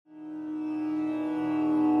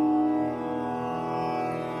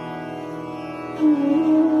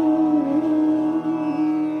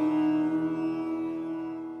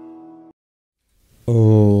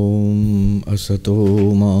Om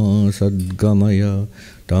Asato Ma Sadgamaya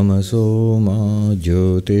Tamaso Ma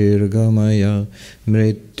Jyotirgamaya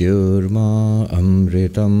Mrityurma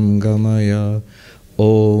Amritam Gamaya.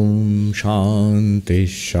 Om Shanti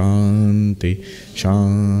Shanti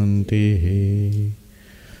Shanti.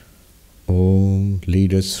 Om,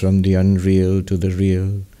 lead us from the unreal to the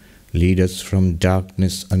real. Lead us from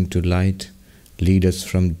darkness unto light. Lead us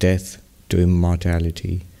from death to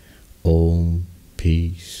immortality. Om,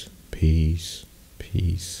 peace, peace,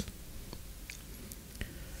 peace.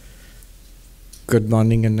 Good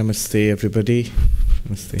morning and namaste, everybody.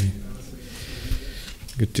 Namaste.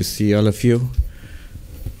 Good to see all of you.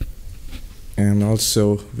 And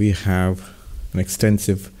also, we have an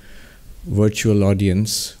extensive virtual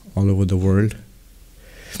audience all over the world.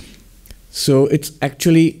 So it's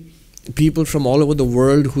actually people from all over the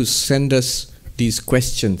world who send us these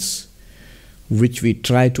questions, which we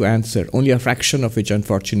try to answer, only a fraction of which,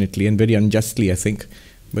 unfortunately, and very unjustly, I think,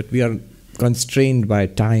 but we are constrained by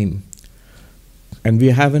time. And we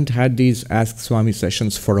haven't had these Ask Swami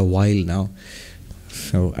sessions for a while now.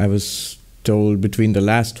 So I was told between the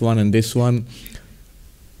last one and this one,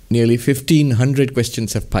 nearly 1,500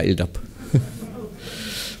 questions have piled up.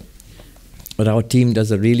 But our team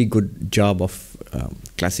does a really good job of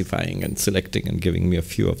classifying and selecting and giving me a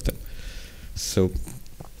few of them. So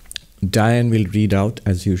Diane will read out,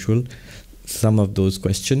 as usual, some of those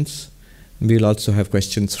questions. We'll also have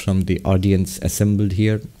questions from the audience assembled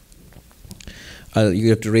here. You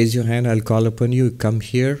have to raise your hand. I'll call upon you. Come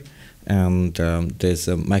here, and there's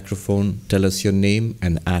a microphone. Tell us your name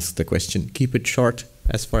and ask the question. Keep it short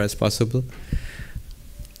as far as possible.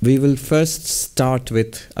 We will first start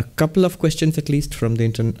with a couple of questions, at least, from the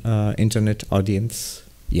internet audience.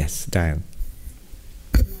 Yes, Diane.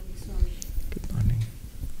 Good morning, Swami. Good morning.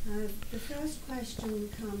 The first question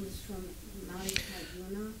comes from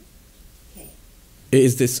Mallikarjuna K.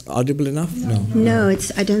 Is this audible enough? No. No,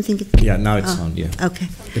 it's. I don't think it's. Yeah, now it's on. Yeah. Okay.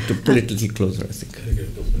 You have to pull it a little closer, I think.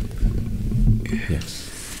 Yes.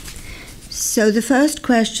 So the first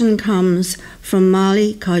question comes from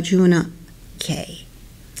Mallikarjuna K,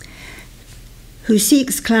 who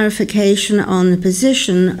seeks clarification on the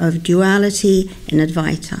position of duality in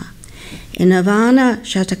Advaita. In Nirvana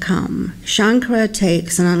Shatakam, Shankara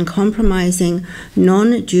takes an uncompromising,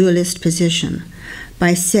 non-dualist position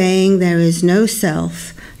by saying there is no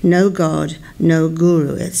self, no God, no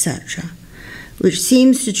guru, etc., which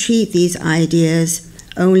seems to treat these ideas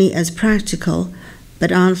only as practical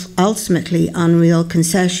but ultimately unreal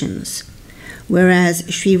concessions, whereas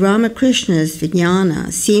Sri Ramakrishna's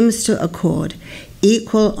Vijnana seems to accord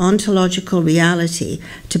equal ontological reality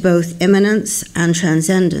to both immanence and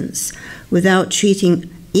transcendence, without treating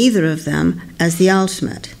either of them as the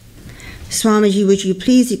ultimate. Swamiji, would you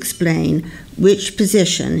please explain which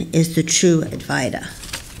position is the true Advaita?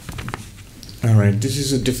 All right, this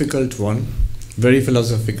is a difficult one, very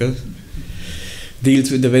philosophical,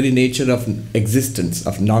 deals with the very nature of existence,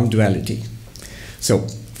 of non-duality. So,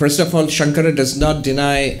 first of all, Shankara does not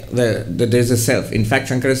deny that there's a self. In fact,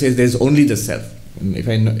 Shankara says there's only the self.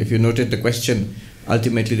 If you noted the question,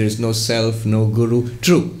 ultimately there is no self, no guru.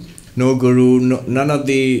 True, no guru, none of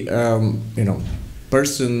the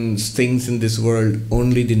persons, things in this world,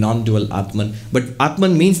 only the non-dual Atman. But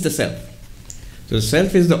Atman means the self. So the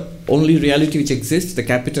self is the only reality which exists, the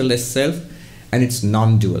capital S self, and it's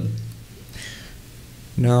non-dual.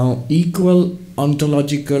 Now, equal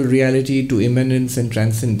ontological reality to immanence and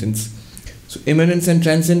transcendence. So immanence and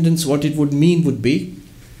transcendence, what it would mean would be,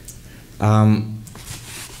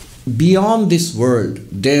 beyond this world,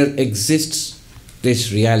 there exists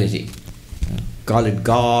this reality. Call it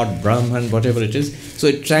God, Brahman, whatever it is. So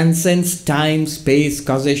it transcends time, space,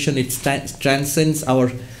 causation. It transcends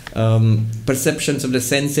our perceptions of the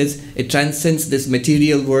senses. It transcends this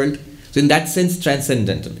material world. So in that sense,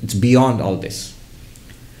 transcendental. It's beyond all this.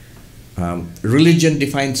 Religion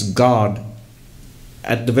defines God,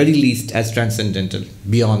 at the very least, as transcendental,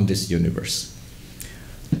 beyond this universe.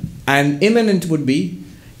 And immanent would be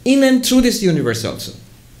in and through this universe also.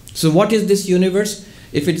 So what is this universe?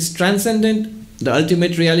 If it is transcendent, the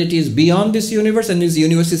ultimate reality is beyond this universe, and this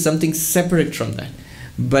universe is something separate from that.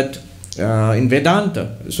 But in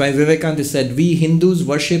Vedanta, Swami Vivekananda said, we Hindus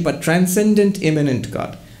worship a transcendent, immanent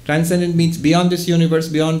God. Transcendent means beyond this universe,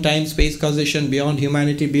 beyond time, space, causation, beyond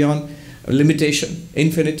humanity, beyond limitation,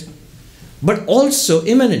 infinite. But also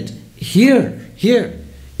immanent, here,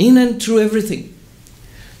 in and through everything.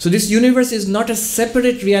 So this universe is not a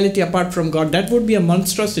separate reality apart from God. That would be a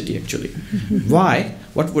monstrosity, actually. Why?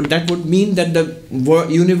 That would mean that the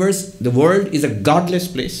universe, the world, is a godless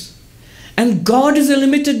place. And God is a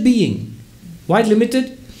limited being. Why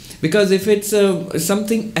limited? Because if it's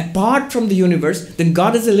something apart from the universe, then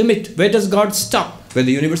God is a limit. Where does God stop? Where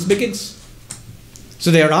the universe begins. So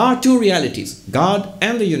there are two realities, God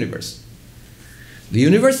and the universe. The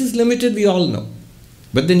universe is limited, we all know.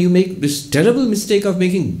 But then you make this terrible mistake of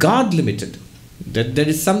making God limited. That there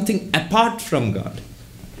is something apart from God.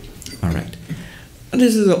 All right. And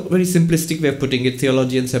this is a very simplistic way of putting it.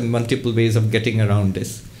 Theologians have multiple ways of getting around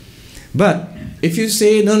this. But if you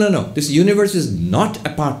say, no, this universe is not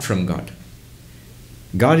apart from God.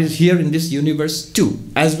 God is here in this universe too,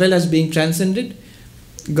 as well as being transcended.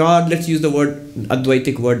 God, let's use the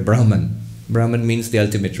Advaitic word Brahman. Brahman means the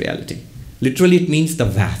ultimate reality. Literally it means the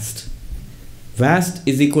vast. Vast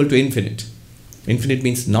is equal to infinite. Infinite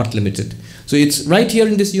means not limited. So it's right here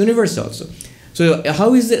in this universe also. So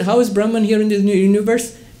how is Brahman here in this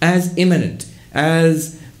universe? As immanent,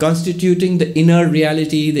 as constituting the inner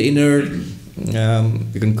reality, the inner,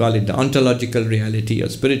 you can call it the ontological reality or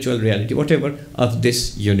spiritual reality, whatever, of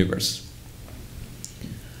this universe.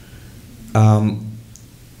 Now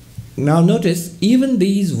notice, even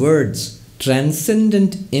these words,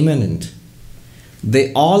 transcendent, immanent,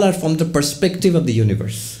 they all are from the perspective of the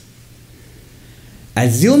universe.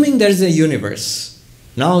 Assuming there is a universe,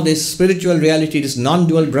 now this spiritual reality, this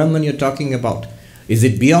non-dual Brahman you're talking about, is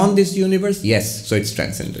it beyond this universe? Yes, so it's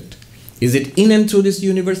transcendent. Is it in and through this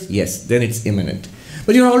universe? Yes, then it's immanent.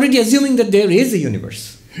 But you're already assuming that there is a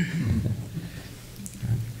universe.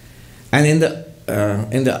 And in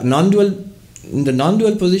the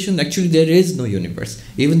non-dual position, actually there is no universe.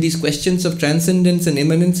 Even these questions of transcendence and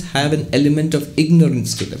immanence have an element of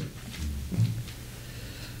ignorance to them.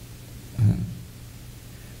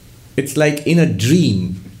 It's like in a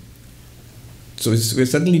dream. So we're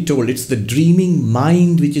suddenly told it's the dreaming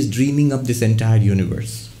mind which is dreaming up this entire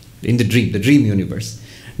universe. In the dream universe.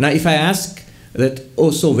 Now if I ask that,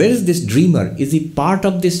 so where is this dreamer? Is he part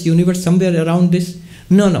of this universe, somewhere around this?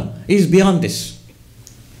 No, he's beyond this.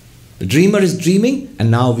 The dreamer is dreaming, and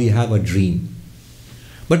now we have a dream.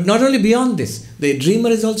 But not only beyond this, the dreamer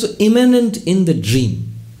is also immanent in the dream.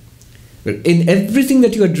 In everything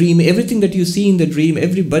that you are dreaming, everything that you see in the dream,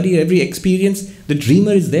 everybody, every experience, the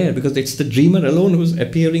dreamer is there because it's the dreamer alone who's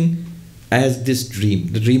appearing as this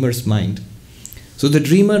dream, the dreamer's mind. So the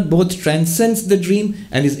dreamer both transcends the dream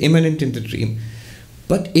and is immanent in the dream.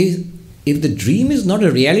 But if the dream is not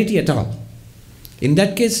a reality at all, in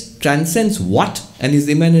that case, transcends what and is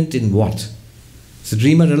immanent in what? It's the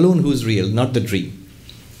dreamer alone who is real, not the dream.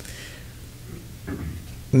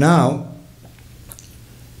 Now,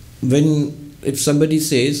 if somebody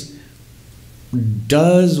says,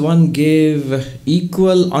 does one give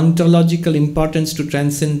equal ontological importance to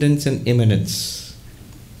transcendence and immanence?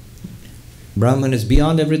 Brahman is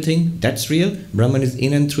beyond everything, that's real. Brahman is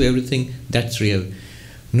in and through everything, that's real.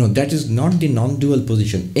 No, that is not the non-dual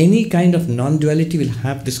position. Any kind of non-duality will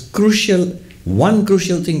have this one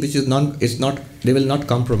crucial thing which they will not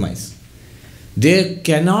compromise. There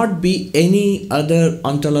cannot be any other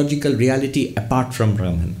ontological reality apart from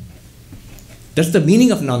Brahman. That's the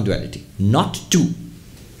meaning of non-duality. Not two.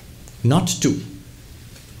 Not two.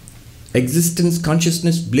 Existence,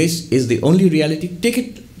 consciousness, bliss is the only reality.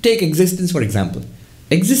 Take existence for example.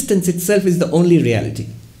 Existence itself is the only reality.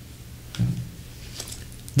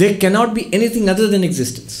 There cannot be anything other than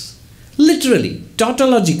existence. Literally,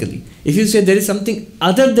 tautologically, if you say there is something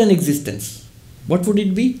other than existence, what would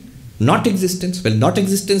it be? Not existence. Well, not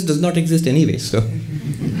existence does not exist anyway, so.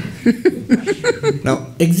 Now,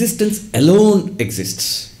 existence alone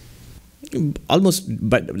exists. Almost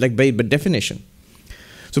by definition.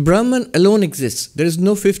 So Brahman alone exists. There is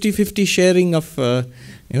no 50-50 sharing of,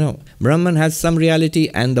 Brahman has some reality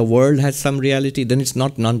and the world has some reality, then it's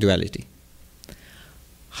not non-duality.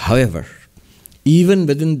 However, even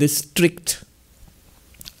within this strict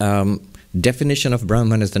definition of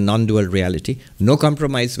Brahman as the non-dual reality, no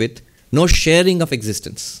compromise with, no sharing of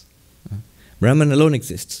existence. Brahman alone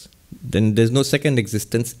exists. Then there's no second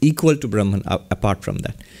existence equal to Brahman apart from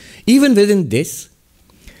that. Even within this,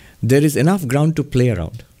 there is enough ground to play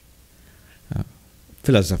around.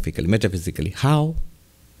 Philosophically, metaphysically. How?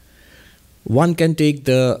 One can take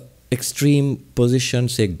the extreme position,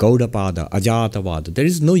 say Gaudapada, Ajatavada. There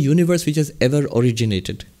is no universe which has ever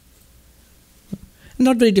originated.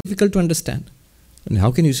 Not very difficult to understand. And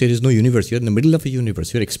how can you say there is no universe? You're in the middle of a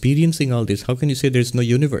universe. You're experiencing all this. How can you say there is no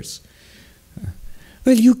universe?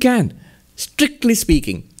 Well, you can. Strictly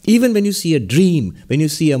speaking, Even when you see a dream, when you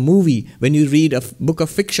see a movie, when you read a book of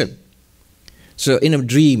fiction. So in a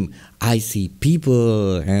dream, I see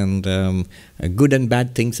people and good and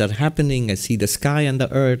bad things are happening. I see the sky and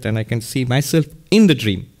the earth and I can see myself in the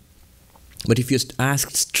dream. But if you ask,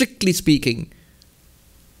 strictly speaking,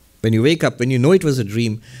 when you wake up, when you know it was a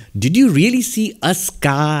dream, did you really see a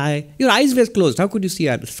sky? Your eyes were closed. How could you see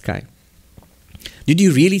a sky? Did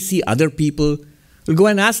you really see other people? Well, go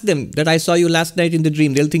and ask them that I saw you last night in the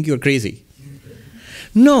dream. They'll think you're crazy.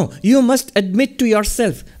 No, you must admit to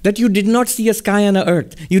yourself that you did not see a sky and an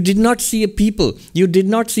earth. You did not see a people. You did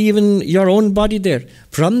not see even your own body there.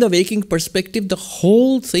 From the waking perspective, the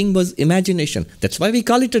whole thing was imagination. That's why we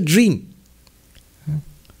call it a dream.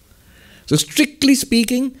 So strictly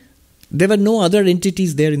speaking, there were no other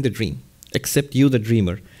entities there in the dream, except you, the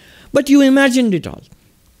dreamer. But you imagined it all.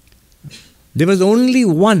 There was only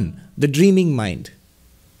one, the dreaming mind.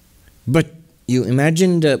 But you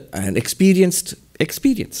imagined and experienced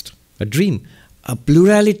a dream, a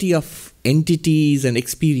plurality of entities and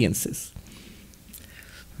experiences.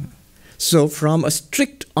 So from a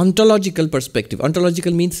strict ontological perspective,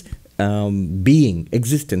 ontological means being,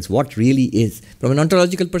 existence, what really is. From an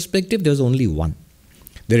ontological perspective, there's only one.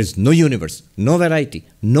 There is no universe, no variety,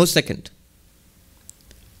 no second.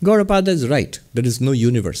 Gaudapada is right. There is no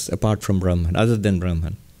universe apart from Brahman, other than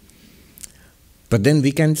Brahman. But then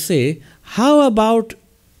we can say, how about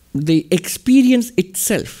the experience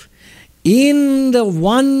itself? In the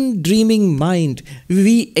one dreaming mind,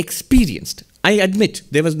 we experienced, I admit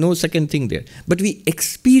there was no second thing there, but we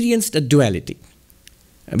experienced a duality.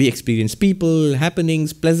 We experienced people,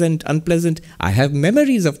 happenings, pleasant, unpleasant. I have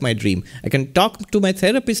memories of my dream. I can talk to my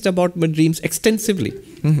therapist about my dreams extensively.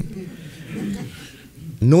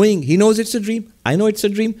 Knowing, he knows it's a dream, I know it's a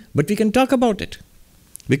dream, but we can talk about it.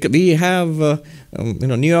 We have,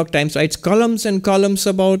 New York Times writes columns and columns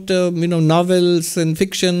about, novels and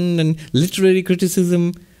fiction and literary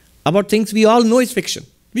criticism about things we all know is fiction.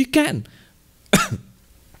 We can.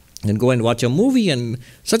 And go and watch a movie and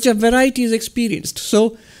such a variety is experienced.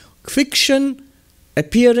 So, fiction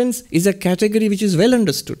appearance is a category which is well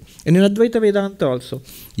understood. And in Advaita Vedanta also,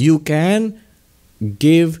 you can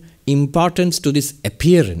give importance to this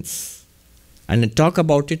appearance and talk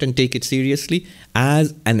about it and take it seriously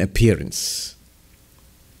as an appearance.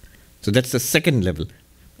 So that's the second level.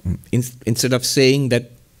 Instead of saying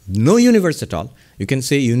that no universe at all, you can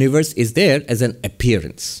say universe is there as an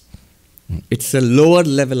appearance. It's a lower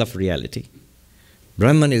level of reality.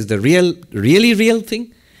 Brahman is the really real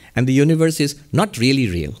thing, and the universe is not really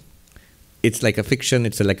real. It's like a fiction,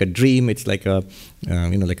 it's like a dream, it's like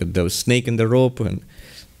the snake in the rope, and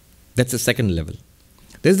that's the second level.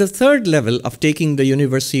 There's the third level of taking the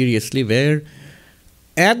universe seriously, where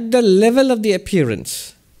at the level of the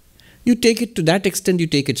appearance, you take it to that extent, you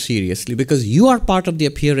take it seriously, because you are part of the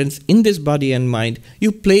appearance in this body and mind.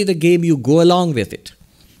 You play the game, you go along with it.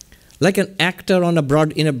 Like an actor in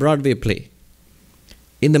a Broadway play.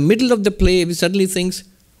 In the middle of the play, he suddenly thinks,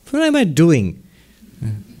 what am I doing?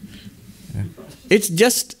 It's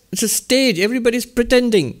a stage, everybody's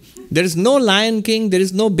pretending. There is no Lion King, there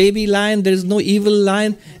is no baby lion, there is no evil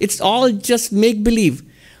lion. It's all just make-believe.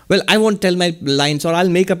 Well, I won't tell my lines, or I'll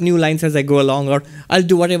make up new lines as I go along, or I'll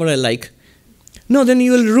do whatever I like. No, then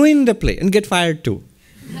you will ruin the play and get fired too.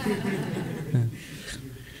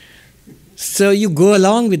 So you go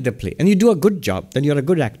along with the play and you do a good job, then you're a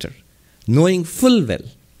good actor, knowing full well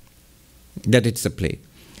that it's a play.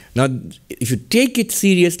 Now, if you take it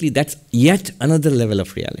seriously, that's yet another level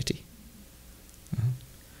of reality.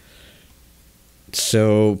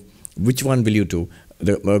 So, which one will you do?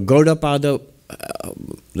 The Gaudapada,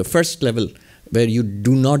 the first level, where you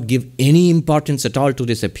do not give any importance at all to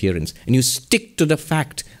this appearance, and you stick to the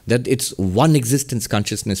fact that it's one existence,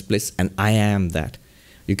 consciousness, bliss, and I am that.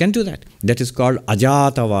 You can do that. That is called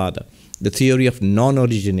Ajatavada, the theory of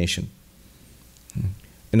non-origination.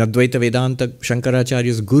 In Advaita Vedanta,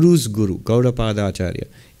 Shankaracharya's guru's guru, Gaudapada Acharya,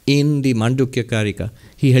 in the Mandukya Karika,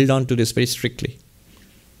 he held on to this very strictly.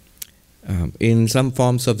 In some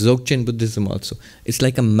forms of Dzogchen Buddhism also, it's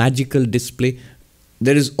like a magical display.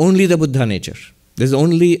 There is only the Buddha nature. There's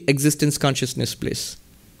only existence, consciousness, bliss.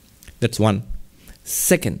 That's one.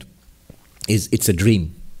 Second is it's a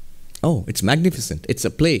dream. Oh, it's magnificent. It's a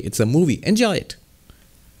play. It's a movie. Enjoy it.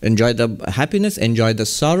 Enjoy the happiness. Enjoy the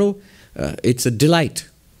sorrow. It's a delight.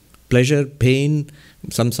 Pleasure, pain,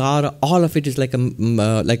 samsara, all of it is like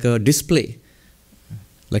a display,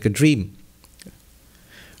 like a dream.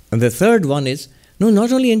 And the third one is, no,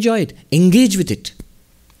 not only enjoy it, engage with it.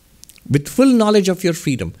 With full knowledge of your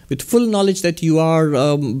freedom, with full knowledge that you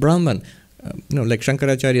are Brahman, like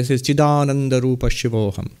Shankaracharya says, Chidananda Rupa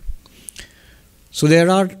Shivoham. So there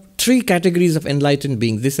are three categories of enlightened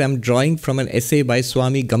beings. This I am drawing from an essay by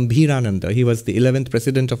Swami Gambhirananda. He was the 11th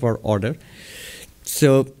president of our order.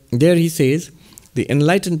 So there he says, the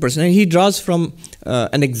enlightened person, and he draws from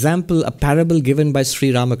an example, a parable given by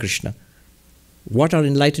Sri Ramakrishna. What are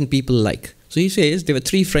enlightened people like? So he says, there were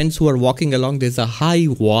three friends who are walking along, there's a high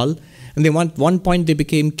wall, and at one point they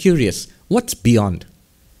became curious. What's beyond?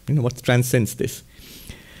 What transcends this?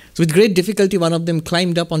 So with great difficulty, one of them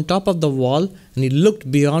climbed up on top of the wall, and he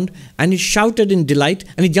looked beyond, and he shouted in delight,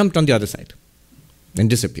 and he jumped on the other side, and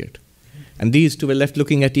disappeared. And these two were left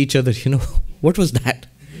looking at each other, what was that?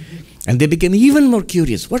 And they became even more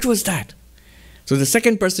curious. What was that? So the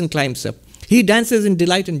second person climbs up. He dances in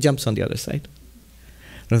delight and jumps on the other side.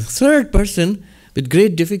 The third person, with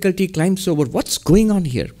great difficulty, climbs over. What's going on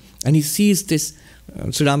here? And he sees this,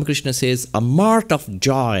 Sri Ramakrishna says, a mart of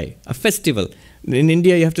joy, a festival. In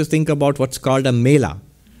India, you have to think about what's called a mela.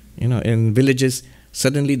 In villages,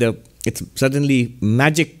 suddenly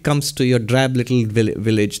magic comes to your drab little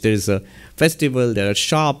village. There is a festival, there are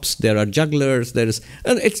shops, there are jugglers,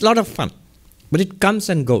 it's a lot of fun. But it comes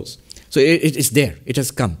and goes. So it is there, it has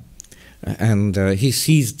come. And he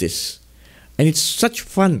sees this. And it's such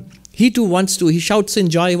fun. He too he shouts in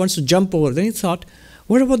joy, he wants to jump over. Then he thought,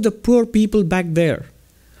 what about the poor people back there?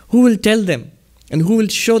 Who will tell them? And who will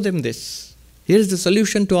show them this? Here is the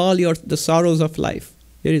solution to all the sorrows of life.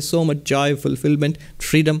 There is so much joy, fulfillment,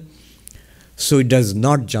 freedom. So he does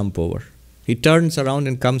not jump over. He turns around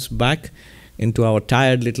and comes back into our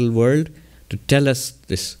tired little world to tell us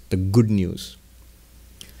this, the good news.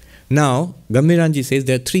 Now, Gambhiranji says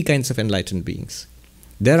there are three kinds of enlightened beings.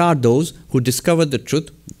 There are those who discover the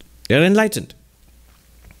truth. They are enlightened.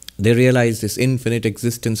 They realize this infinite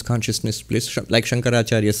existence, consciousness, bliss, like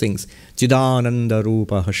Shankaracharya sings, Chidananda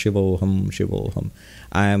Rupa Shivoham Shivoham.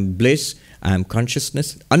 I am bliss, I am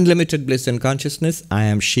consciousness, unlimited bliss and consciousness, I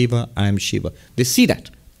am Shiva, I am Shiva. They see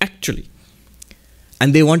that, actually.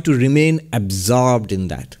 And they want to remain absorbed in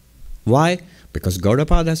that. Why? Because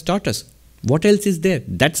Gaudapada has taught us. What else is there?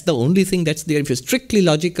 That's the only thing that's there. If you're strictly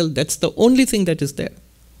logical, that's the only thing that is there.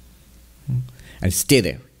 And stay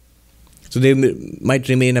there. So they might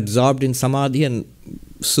remain absorbed in samadhi and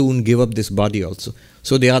soon give up this body also.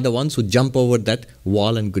 So they are the ones who jump over that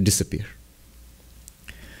wall and disappear.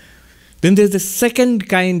 Then there's the second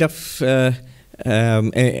kind of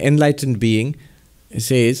enlightened being. It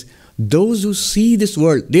says, those who see this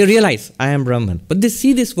world, they realize, I am Brahman. But they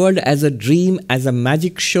see this world as a dream, as a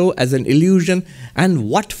magic show, as an illusion, and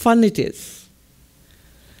what fun it is.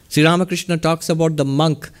 Sri Ramakrishna talks about the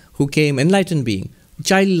monk who came, enlightened being,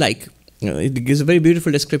 childlike. It gives a very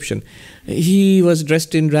beautiful description. He was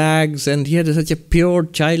dressed in rags and he had such a pure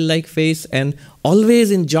childlike face and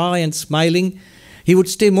always in joy and smiling. He would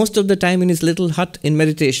stay most of the time in his little hut in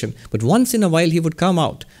meditation. But once in a while he would come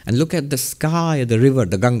out and look at the sky, the river,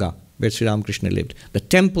 the Ganga, where Sri Ramakrishna lived, the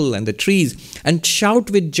temple and the trees, and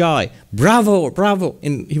shout with joy, bravo, bravo.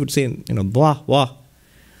 He would say, wah, wah.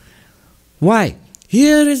 Why?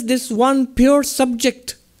 Here is this one pure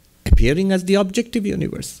subject appearing as the objective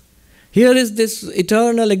universe. Here is this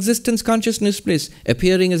eternal existence consciousness bliss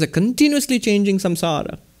appearing as a continuously changing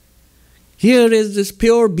samsara. Here is this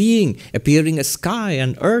pure being appearing as sky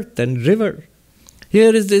and earth and river.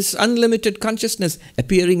 Here is this unlimited consciousness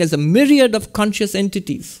appearing as a myriad of conscious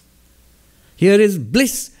entities. Here is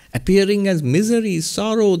bliss appearing as misery,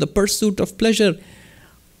 sorrow, the pursuit of pleasure.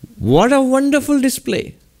 What a wonderful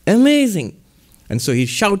display. Amazing. And so he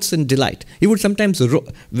shouts in delight. He would sometimes,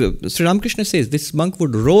 Sri Ramakrishna says, this monk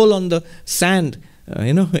would roll on the sand.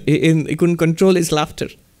 He couldn't control his laughter.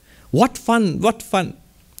 What fun, what fun.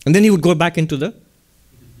 And then he would go back into the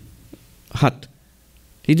hut.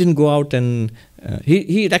 He didn't go out and,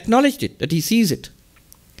 he acknowledged it, that he sees it.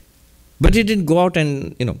 But he didn't go out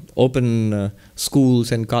and, open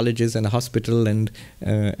schools and colleges and a hospital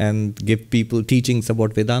and give people teachings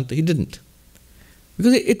about Vedanta. He didn't.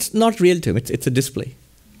 Because it's not real to him, it's a display.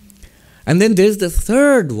 And then there's the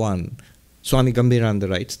third one, Swami Gambhirananda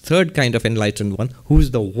writes, third kind of enlightened one, who's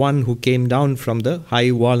the one who came down from the high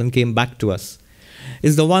wall and came back to us,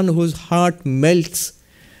 is the one whose heart melts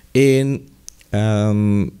in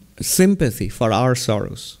sympathy for our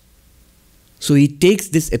sorrows. So he takes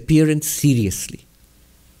this appearance seriously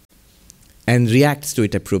and reacts to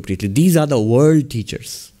it appropriately. These are the world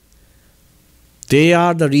teachers. They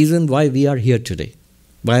are the reason why we are here today.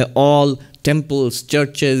 By all temples,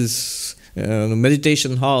 churches,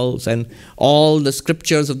 meditation halls, and all the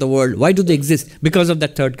scriptures of the world. Why do they exist? Because of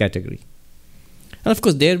that third category. And of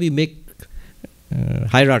course, there we make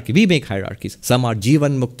hierarchy. We make hierarchies. Some are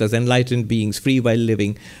Jivan Muktas, enlightened beings, free while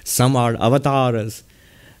living. Some are avatars.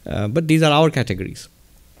 But these are our categories.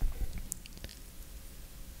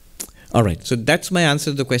 All right, so that's my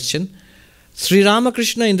answer to the question. Sri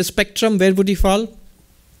Ramakrishna, in the spectrum, where would he fall?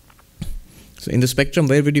 So in the spectrum,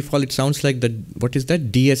 where would he fall? It sounds like what is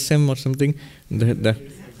that, DSM or something? The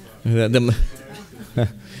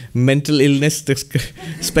mental illness, the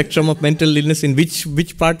spectrum of mental illness. In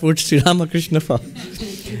which part would Sri Ramakrishna fall?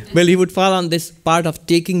 Well, he would fall on this part of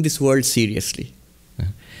taking this world seriously.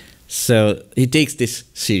 So he takes this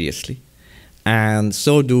seriously. And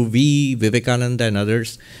so do we, Vivekananda and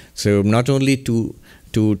others. So not only to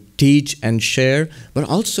teach and share, but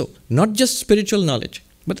also not just spiritual knowledge,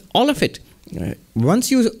 but all of it.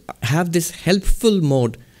 Once you have this helpful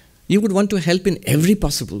mode, you would want to help in every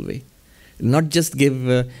possible way. Not just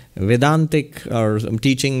give Vedantic or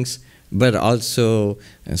teachings, but also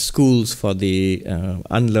schools for the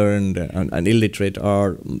unlearned and illiterate,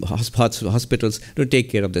 or hospitals to take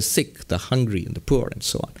care of the sick, the hungry, and the poor, and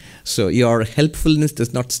so on. So your helpfulness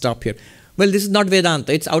does not stop here. Well, this is not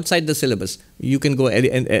Vedanta. It's outside the syllabus. You can go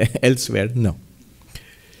elsewhere. No.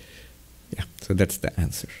 Yeah, so that's the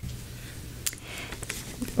answer.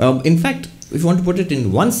 In fact, if you want to put it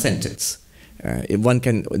in one sentence, if one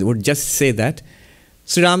would just say that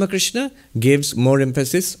Sri Ramakrishna gives more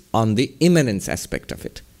emphasis on the immanence aspect of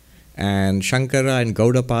it, and Shankara and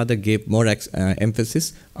Gaudapada gave more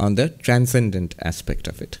emphasis on the transcendent aspect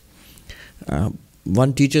of it.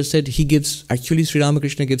 One teacher said Sri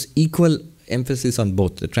Ramakrishna gives equal emphasis on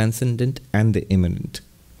both the transcendent and the immanent.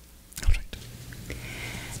 All right.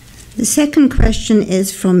 The second question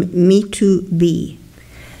is from Mitu B.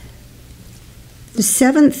 The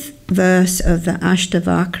 7th verse of the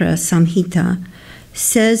Ashtavakra Samhita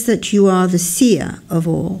says that you are the seer of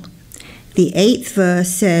all. The 8th verse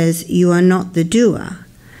says you are not the doer.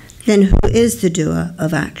 Then who is the doer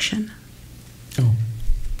of action? Oh.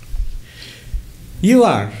 You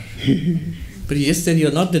are. But you just said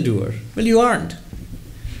you're not the doer. Well, you aren't.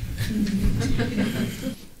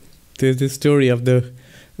 There's this story of the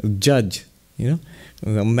judge, a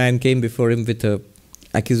man came before him with a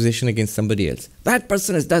accusation against somebody else. That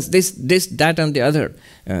person does this, that, and the other.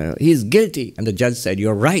 He is guilty. And the judge said,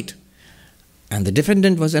 you're right. And the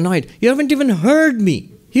defendant was annoyed. You haven't even heard me.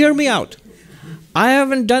 Hear me out. I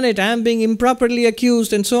haven't done it. I am being improperly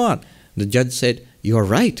accused, and so on. The judge said, you're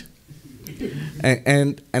right.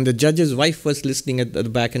 And the judge's wife was listening at the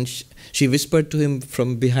back, and she whispered to him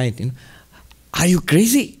from behind, are you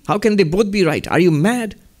crazy? How can they both be right? Are you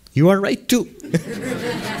mad? You are right too.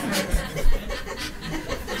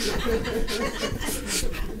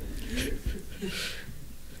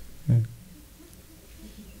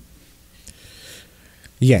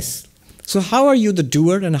 Yes. So how are you the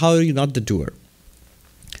doer and how are you not the doer?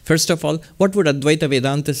 First of all, what would Advaita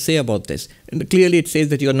Vedanta say about this? And clearly it says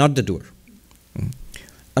that you are not the doer.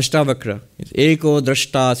 Ashtavakra, Eko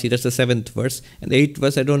Drashtasi, that's the 7th verse. And the 8th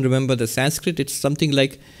verse, I don't remember the Sanskrit, it's something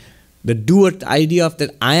like the doer, the idea of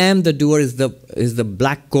that I am the doer is the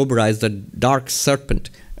black cobra, is the dark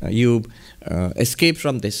serpent. You escape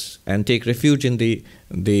from this and take refuge in the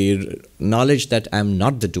knowledge that I am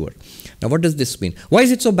not the doer. Now what does this mean? Why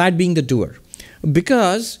is it so bad being the doer?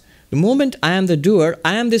 Because the moment I am the doer,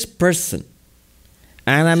 I am this person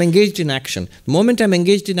and I'm engaged in action. The moment I'm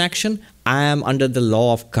engaged in action, I am under the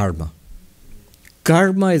law of karma.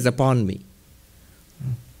 Karma is upon me.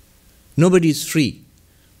 Nobody is free.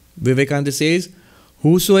 Vivekananda says,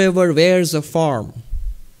 whosoever wears a form.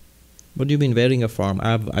 What do you mean wearing a form?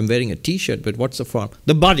 I'm wearing a t-shirt, but what's a form?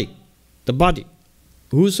 The body. The body.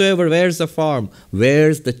 Whosoever wears a form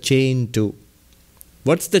wears the chain too.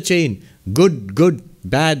 What's the chain? Good, good,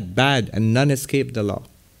 bad, bad, and none escape the law.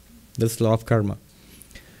 This law of karma.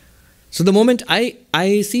 So the moment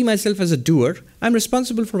I see myself as a doer, I'm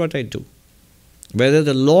responsible for what I do. Whether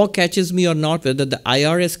the law catches me or not, whether the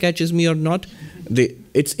IRS catches me or not,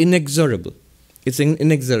 it's inexorable. It's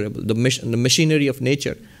inexorable. The machinery of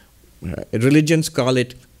nature. Religions call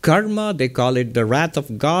it karma, they call it the wrath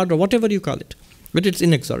of God, or whatever you call it. But it's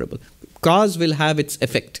inexorable. Cause will have its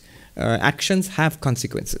effect. Actions have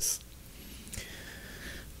consequences.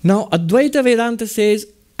 Now, Advaita Vedanta says,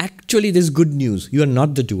 actually this is good news. You are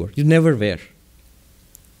not the doer. You never were.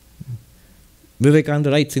 Vivekananda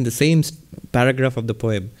writes in the same paragraph of the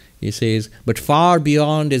poem, he says, but far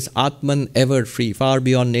beyond is Atman ever free. Far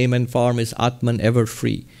beyond name and form is Atman ever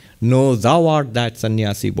free. No, thou art that,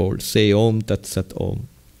 sannyasi bold. Say Om Tat Sat Om.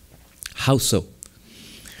 How so?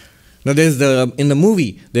 Now in the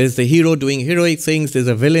movie, there's the hero doing heroic things, there's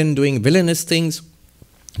a villain doing villainous things.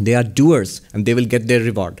 They are doers and they will get their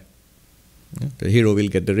reward. The hero will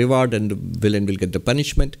get the reward and the villain will get the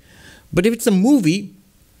punishment. But if it's a movie,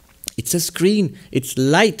 it's a screen, it's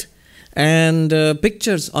light and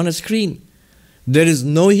pictures on a screen. There is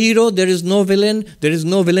no hero, there is no villain, there is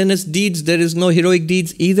no villainous deeds, there is no heroic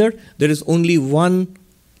deeds either. There is only one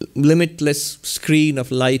limitless screen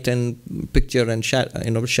of light and picture and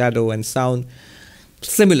shadow and sound.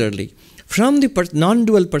 Similarly, from the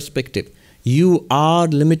non-dual perspective, you are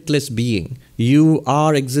limitless being. You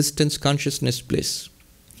are existence, consciousness, bliss.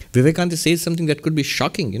 Vivekananda says something that could be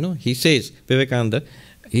shocking, He says, Vivekananda,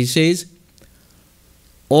 he says,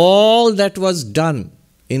 all that was done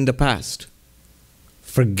in the past,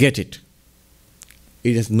 forget it.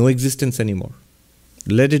 It has no existence anymore.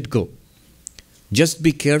 Let it go. Just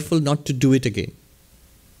be careful not to do it again.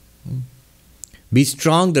 Be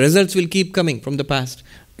strong. The results will keep coming from the past.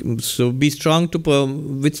 So be strong to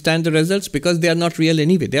withstand the results because they are not real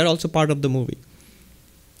anyway. They are also part of the movie.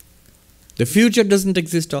 The future doesn't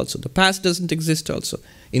exist also. The past doesn't exist also.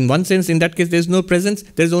 In one sense, in that case, there's no presence.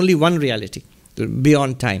 There's only one reality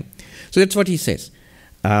beyond time. So that's what he says.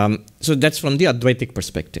 So that's from the Advaitic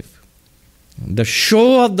perspective. The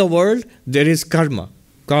show of the world, there is karma,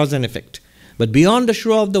 cause and effect. But beyond the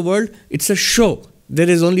show of the world, it's a show. There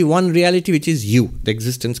is only one reality, which is you, the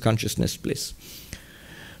existence, consciousness, bliss.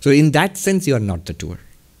 So in that sense, you are not the doer.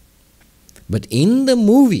 But in the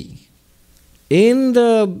movie, in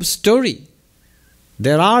the story,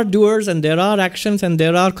 there are doers and there are actions and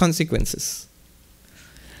there are consequences.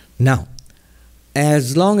 Now,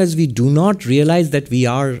 as long as we do not realize that we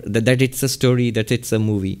are, that it's a story, that it's a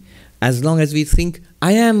movie, as long as we think,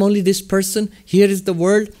 I am only this person, here is the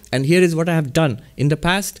world, and here is what I have done in the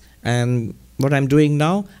past, and what I'm doing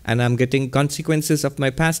now, and I'm getting consequences of my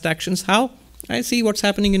past actions. How? I see what's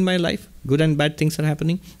happening in my life. Good and bad things are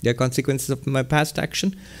happening. They are consequences of my past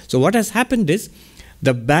action. So what has happened is,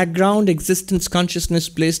 the background existence consciousness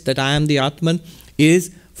place that I am the Atman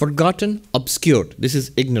is forgotten, obscured. This is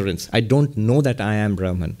ignorance. I don't know that I am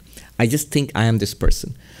Brahman. I just think I am this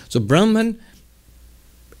person. So Brahman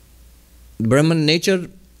nature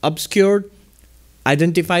obscured,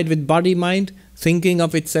 identified with body mind, thinking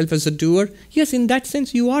of itself as a doer. Yes, in that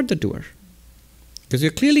sense, you are the doer. Because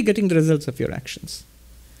you're clearly getting the results of your actions.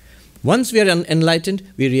 Once we are enlightened,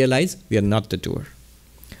 we realize we are not the doer.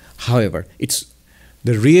 However,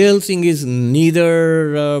 the real thing is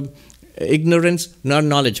neither ignorance nor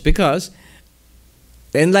knowledge, because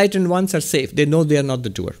the enlightened ones are safe. They know they are not the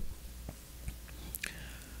doer.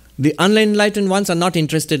 The unenlightened ones are not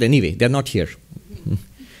interested anyway. They are not here.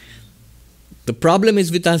 The problem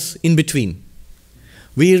is with us in between.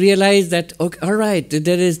 We realize that, okay, all right,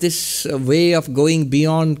 there is this way of going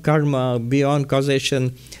beyond karma, beyond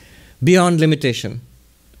causation, beyond limitation.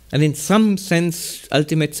 And in some sense,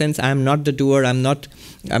 ultimate sense, I am not the doer. I'm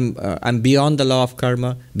beyond the law of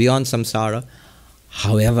karma, beyond samsara.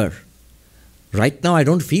 However, right now I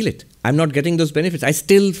don't feel it. I'm not getting those benefits. I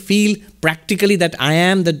still feel practically that I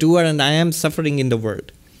am the doer and I am suffering in the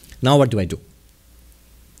world. Now what do?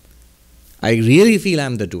 I really feel I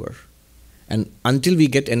am the doer. And until we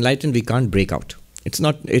get enlightened, we can't break out.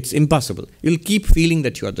 It's impossible. You'll keep feeling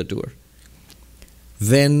that you are the doer.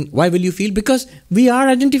 Then why will you feel? Because we are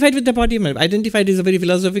identified with the body mind. Identified is a very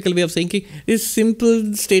philosophical way of thinking. It's a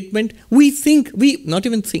simple statement. We not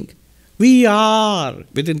even think. We are,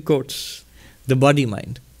 within quotes, the body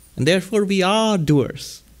mind. And therefore we are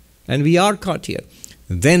doers. And we are caught here.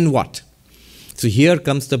 Then what? So here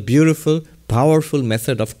comes the beautiful, powerful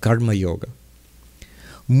method of karma yoga.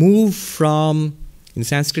 Move from, in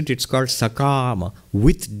Sanskrit it's called sakama,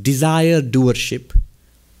 with desire doership,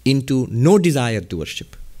 into no desire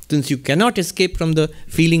doership. Since you cannot escape from the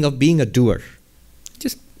feeling of being a doer.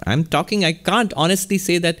 I can't honestly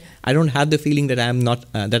say that I don't have the feeling that I am not,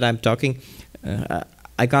 that I'm talking.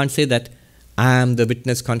 I can't say that I am the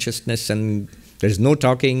witness consciousness and there's no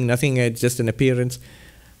talking, nothing, it's just an appearance.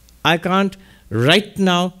 I can't right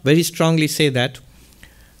now very strongly say that.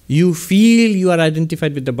 You feel you are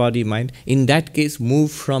identified with the body mind. In that case,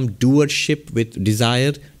 move from doership with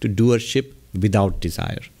desire to doership without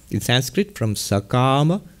desire. In Sanskrit, from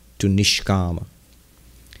sakama to nishkama.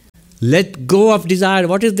 Let go of desire.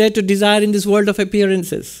 What is there to desire in this world of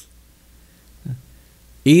appearances?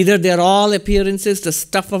 Either they are all appearances, the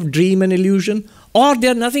stuff of dream and illusion, or they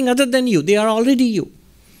are nothing other than you. They are already you.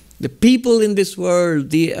 The people in this world,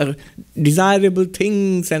 the desirable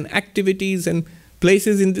things and activities and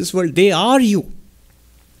places in this world, they are you.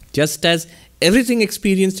 Just as everything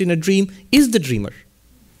experienced in a dream is the dreamer.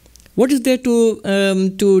 What is there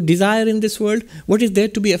to desire in this world? What is there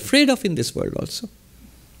to be afraid of in this world also?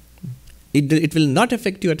 It will not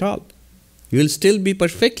affect you at all. You will still be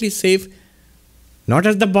perfectly safe not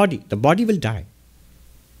as the body. The body will die.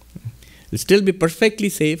 It will still be perfectly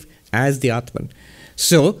safe as the Atman.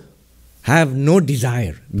 So, have no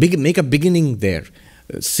desire. Make a beginning there.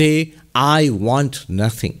 Say, I want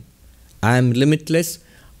nothing. I am limitless.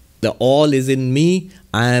 The all is in me.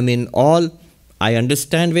 I am in all. I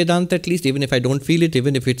understand Vedanta at least, even if I don't feel it,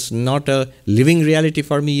 even if it's not a living reality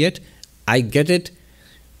for me yet. I get it.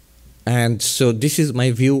 And so this is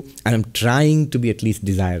my view. And I'm trying to be at least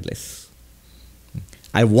desireless.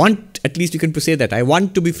 I want, at least you can say that, I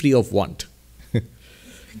want to be free of want.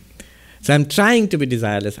 So I'm trying to be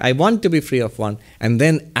desireless. I want to be free of want, and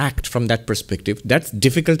then act from that perspective. That's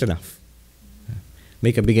difficult enough.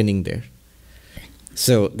 Make a beginning there.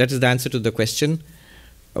 So that is the answer to the question,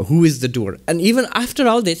 who is the doer? And even after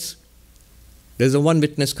all this, there's a one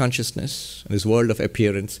witness consciousness, this world of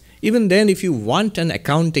appearance. Even then, if you want an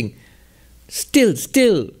accounting,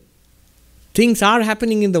 still, things are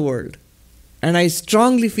happening in the world. And I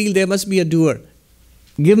strongly feel there must be a doer.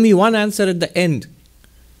 Give me one answer at the end.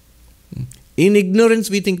 In ignorance,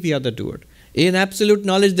 we think we are the doer. In absolute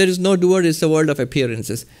knowledge, there is no doer, it's a world of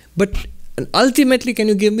appearances. But ultimately, can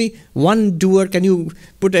you give me one doer? Can you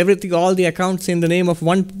put everything, all the accounts in the name of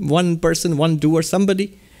one person, one doer,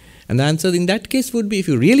 somebody? And the answer in that case would be, if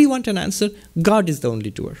you really want an answer, God is the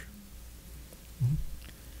only doer.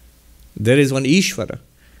 There is one Ishvara.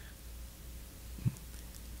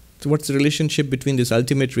 So what's the relationship between this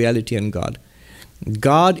ultimate reality and God?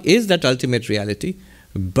 God is that ultimate reality,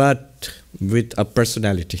 but with a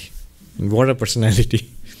personality. What a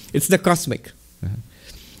personality. It's the cosmic.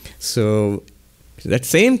 So that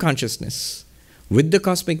same consciousness with the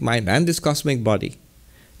cosmic mind and this cosmic body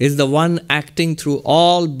is the one acting through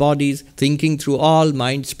all bodies, thinking through all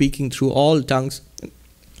minds, speaking through all tongues.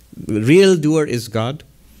 The real doer is God.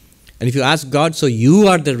 And if you ask God, so you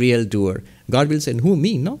are the real doer, God will say, who,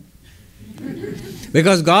 me? No.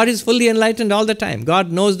 Because God is fully enlightened all the time.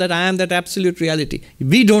 God knows that I am that absolute reality.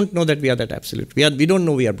 We don't know that we are that absolute. We don't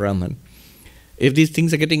know we are Brahman. If these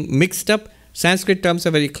things are getting mixed up, Sanskrit terms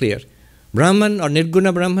are very clear. Brahman or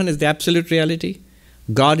Nirguna Brahman is the absolute reality.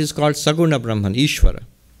 God is called Saguna Brahman, Ishvara.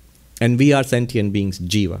 And we are sentient beings,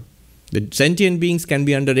 Jiva. The sentient beings can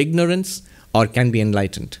be under ignorance or can be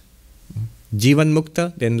enlightened. Jivan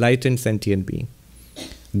Mukta, the enlightened sentient being.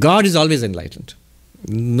 God is always enlightened.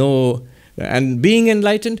 No. And being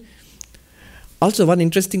enlightened, also one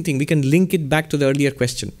interesting thing, we can link it back to the earlier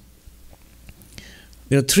question.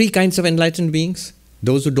 There are three kinds of enlightened beings.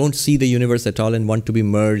 Those who don't see the universe at all and want to be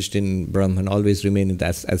merged in Brahman, always remain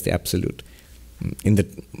as the absolute, in the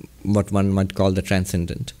what one might call the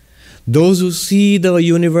transcendent. Those who see the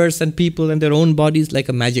universe and people and their own bodies like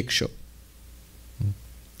a magic show,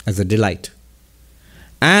 as a delight.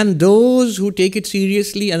 And those who take it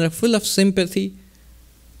seriously and are full of sympathy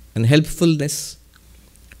and helpfulness.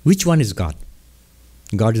 Which one is God?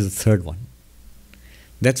 God is the third one.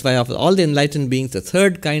 That's why of all the enlightened beings, the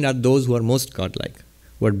third kind are those who are most godlike,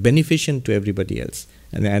 who are beneficent to everybody else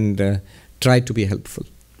and try to be helpful.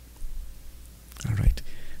 All right.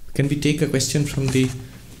 Can we take a question from the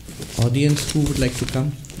audience? Who would like to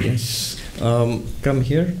come? Yes. Come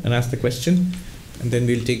here and ask the question, and then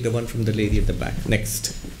we'll take the one from the lady at the back.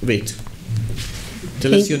 Next. Wait.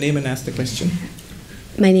 Tell us your name and ask the question.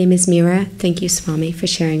 My name is Mira. Thank you, Swami, for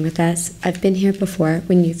sharing with us. I've been here before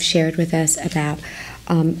when you've shared with us about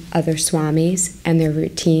other Swamis and their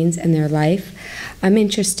routines and their life. I'm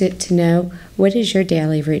interested to know, what is your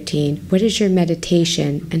daily routine? What is your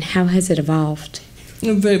meditation, and how has it evolved?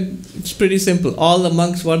 It's pretty simple. All the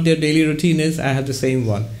monks, what their daily routine is, I have the same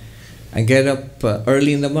one. I get up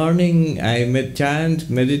early in the morning, I chant,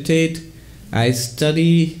 meditate, I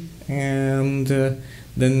study, and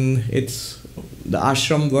then it's the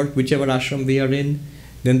ashram work, whichever ashram we are in.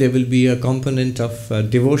 Then there will be a component of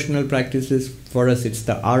devotional practices. For us, it's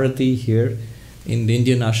the arati here. In the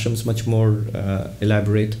Indian ashrams, much more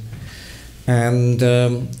elaborate. And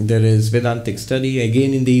there is Vedantic study.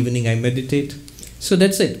 Again, in the evening, I meditate. So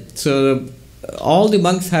that's it. So all the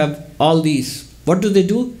monks have all these. What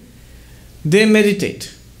do? They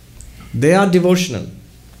meditate. They are devotional,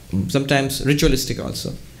 sometimes ritualistic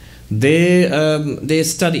also. They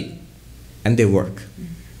study and they work.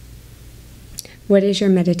 What is your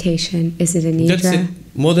meditation? Is it a nidra? That's it.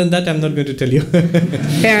 More than that, I'm not going to tell you.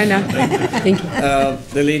 Fair enough. Thank you.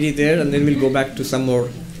 The lady there, and then we'll go back to some more.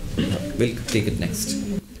 We'll take it next.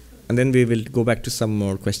 And then we will go back to some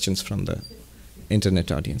more questions from the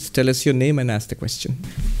internet audience. Tell us your name and ask the question.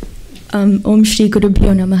 Om Shri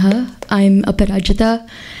Gurubhyo Namaha. I'm Aparajita.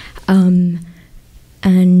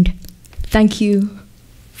 And thank you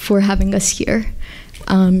for having us here.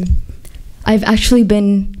 I've actually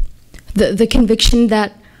been the conviction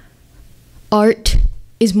that art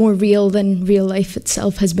is more real than real life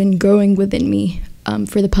itself has been growing within me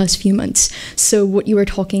for the past few months. So what you were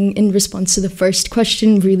talking in response to the first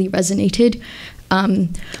question really resonated.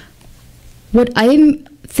 What I'm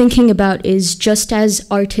thinking about is, just as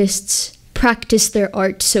artists practice their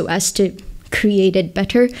art so as to create it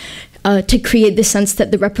better, to create the sense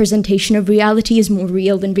that the representation of reality is more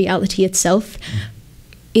real than reality itself,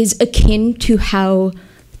 is akin to how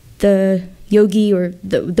the yogi or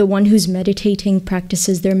the one who's meditating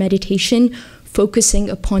practices their meditation, focusing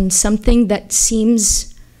upon something that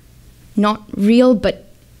seems not real but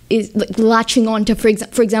is like latching on to, for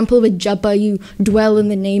example, with japa, you dwell in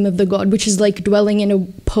the name of the god, which is like dwelling in a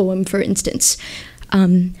poem, for instance.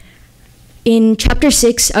 In chapter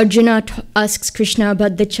 6, Arjuna asks Krishna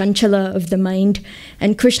about the chanchala of the mind,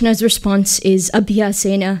 and Krishna's response is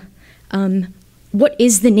abhyasena. What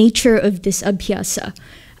is the nature of this abhyasa?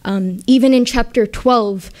 Even in chapter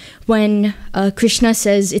 12, when Krishna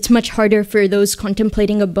says it's much harder for those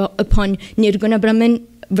contemplating upon Nirguna Brahman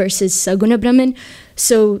versus Saguna Brahman.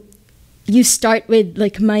 So you start with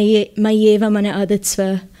like Mayeva Mana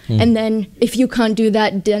Adatsva, and then if you can't do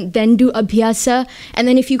that, then do Abhyasa, and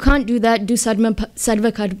then if you can't do that, do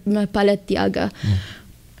Sarva Karma Palatyaga.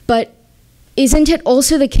 But isn't it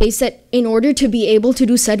also the case that in order to be able to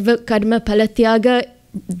do Sarva Karma Palatyaga,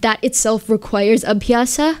 that itself requires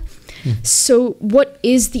Abhyasa? So what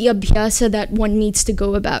is the Abhyasa that one needs to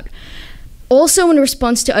go about? Also, in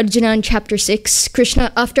response to Arjuna in chapter 6,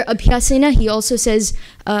 Krishna, after Abhyasena, he also says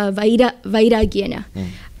Vairagyena.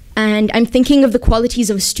 And I'm thinking of the qualities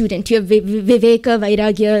of a student. You have Viveka,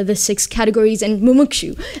 Vairagya, the 6 categories, and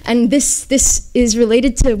Mumukshu. And this is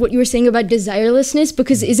related to what you were saying about desirelessness,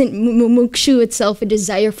 because isn't Mumukshu itself a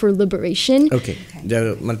desire for liberation? Okay,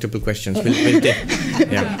 there are multiple questions. We'll take.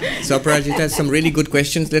 Yeah. So Aparajita has some really good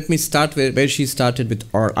questions. Let me start where she started with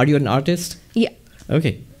art. Are you an artist? Yeah.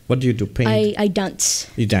 Okay. What do you do? Paint? I dance.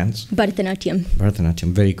 You dance? Bharatanatyam.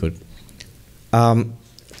 Bharatanatyam, very good.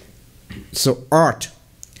 So art.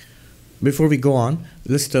 Before we go on,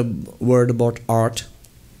 just a word about art.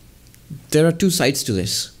 There are 2 sides to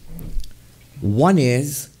this. One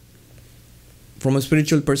is, from a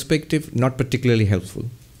spiritual perspective, not particularly helpful.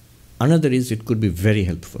 Another is, it could be very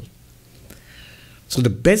helpful. So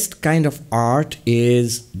the best kind of art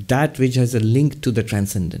is that which has a link to the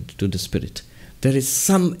transcendent, to the spirit. There is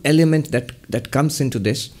some element that comes into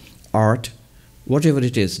this art, whatever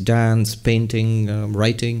it is, dance, painting,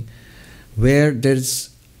 writing, where there's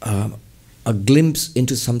a glimpse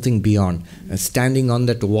into something beyond, standing on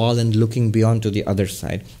that wall and looking beyond to the other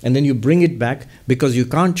side. And then you bring it back, because you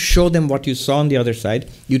can't show them what you saw on the other side.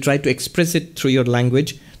 You try to express it through your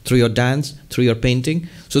language, through your dance, through your painting.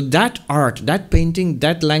 So that art, that painting,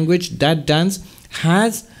 that language, that dance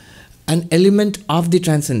has an element of the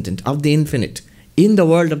transcendent, of the infinite, in the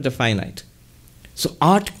world of the finite. So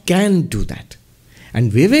art can do that.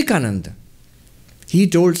 And Vivekananda, he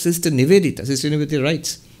told Sister Nivedita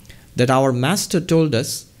writes, that our master told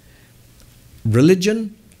us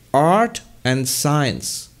religion, art and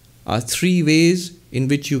science are 3 ways in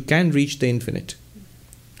which you can reach the infinite.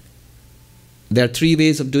 There are 3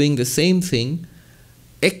 ways of doing the same thing,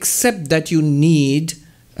 except that you need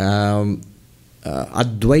Advaita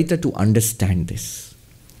to understand this.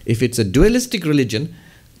 If it's a dualistic religion,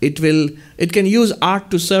 it can use art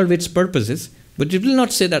to serve its purposes, but it will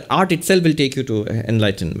not say that art itself will take you to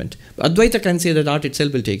enlightenment. Advaita can say that art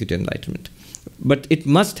itself will take you to enlightenment. But it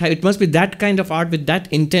must be that kind of art with that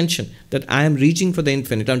intention, that I am reaching for the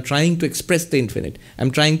infinite. I'm trying to express the infinite. I'm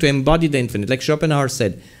trying to embody the infinite. Like Schopenhauer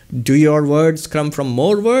said, do your words come from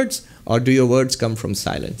more words, or do your words come from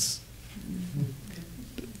silence?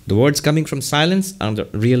 The words coming from silence are the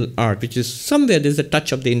real art, which is somewhere there's a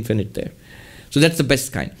touch of the infinite there. So that's the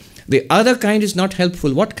best kind. The other kind is not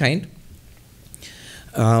helpful. What kind?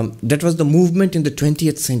 That was the movement in the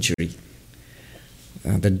 20th century.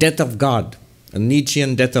 The death of God, a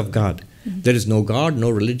Nietzschean death of God. There is no God, no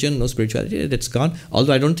religion, no spirituality, that's gone.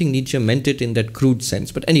 Although I don't think Nietzsche meant it in that crude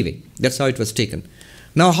sense. But anyway, that's how it was taken.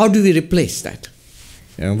 Now, how do we replace that?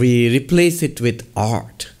 We replace it with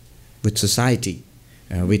art, with society,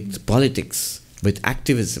 with politics, with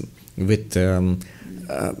activism, with, there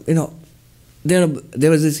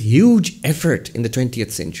was this huge effort in the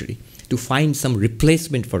 20th century to find some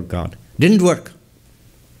replacement for God. Didn't work.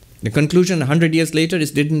 The conclusion 100 years later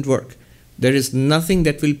is didn't work. There is nothing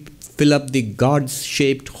that will fill up the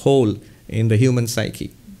God-shaped hole in the human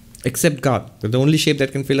psyche, except God. The only shape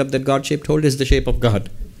that can fill up that God-shaped hole is the shape of God.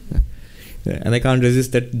 And I can't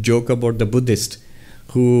resist that joke about the Buddhist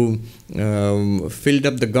who filled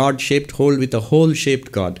up the God-shaped hole with a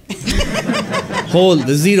hole-shaped God. Hole,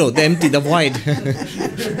 the zero, the empty, the void.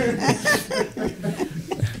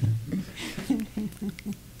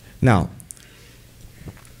 Now,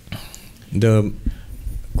 the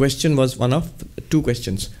question was one of two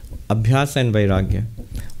questions, Abhyasa and Vairagya.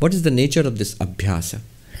 What is the nature of this Abhyasa?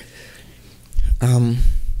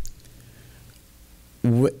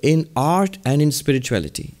 In art and in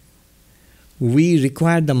spirituality, we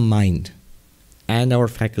require the mind and our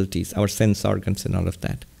faculties, our sense organs and all of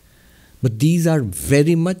that. But these are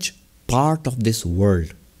very much part of this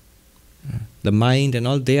world. The mind and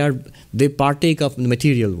all, they partake of the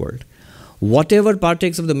material world. Whatever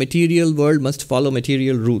partakes of the material world must follow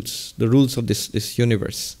material rules, the rules of this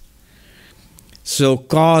universe. So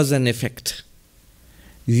cause and effect.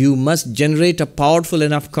 You must generate a powerful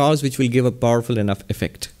enough cause which will give a powerful enough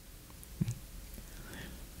effect.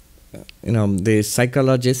 The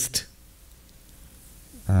psychologist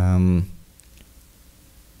Jonathan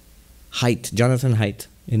Haidt,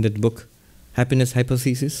 in that book, Happiness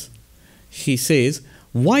Hypothesis, he says,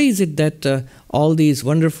 why is it that all these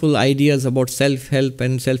wonderful ideas about self-help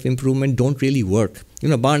and self-improvement don't really work?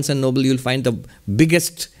 Barnes & Noble, you'll find the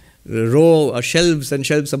biggest row or shelves and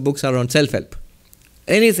shelves of books are on self-help.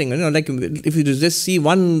 Anything, like if you just see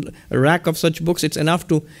one rack of such books, it's enough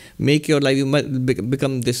to make your life, you might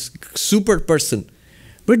become this super person.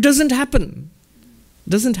 But it doesn't happen.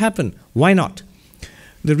 Why not?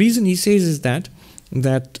 The reason he says is that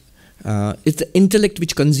it's the intellect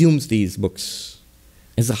which consumes these books.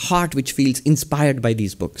 It's the heart which feels inspired by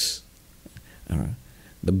these books.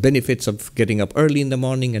 The benefits of getting up early in the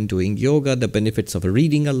morning and doing yoga, the benefits of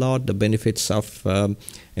reading a lot, the benefits of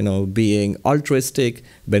being altruistic,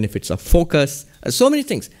 benefits of focus, so many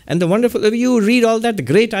things. And the wonderful, you read all that, the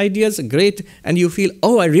great ideas, great, and you feel,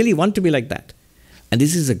 oh, I really want to be like that. And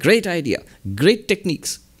this is a great idea, great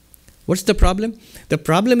techniques. What's the problem? The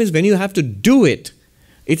problem is when you have to do it,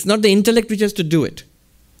 it's not the intellect which has to do it.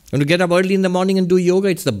 When you get up early in the morning and do yoga,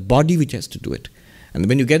 it's the body which has to do it. And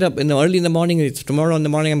when you get up early in the morning, it's tomorrow in the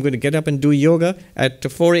morning, I'm going to get up and do yoga at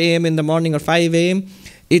 4 a.m. in the morning or 5 a.m.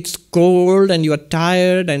 It's cold and you are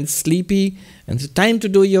tired and sleepy and it's time to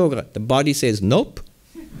do yoga. The body says, nope.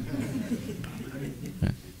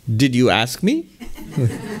 Did you ask me?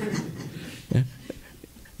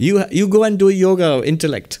 You go and do yoga,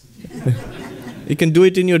 intellect. You can do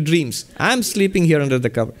it in your dreams. I'm sleeping here under the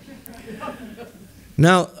cover.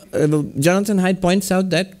 Now, Jonathan Haidt points out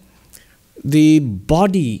that the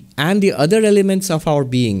body and the other elements of our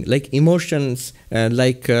being, like emotions,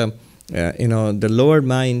 the lower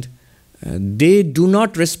mind, they do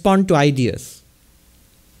not respond to ideas.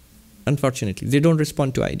 Unfortunately, they don't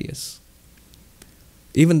respond to ideas.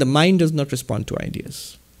 Even the mind does not respond to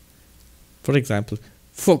ideas. For example,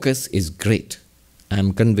 focus is great. I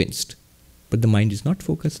am convinced. But the mind is not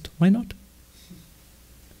focused. Why not?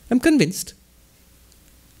 I'm convinced.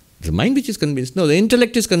 The mind which is convinced. No, the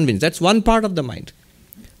intellect is convinced. That's one part of the mind.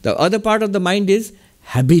 The other part of the mind is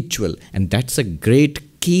habitual. And that's a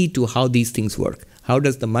great key to how these things work. How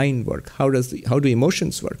does the mind work? How do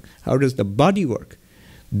emotions work? How does the body work?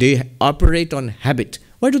 They operate on habit.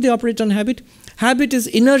 Why do they operate on habit? Habit is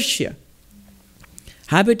inertia.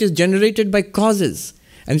 Habit is generated by causes.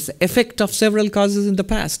 And it's the effect of several causes in the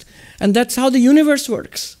past. And that's how the universe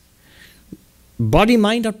works. Body,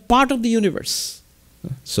 mind are part of the universe.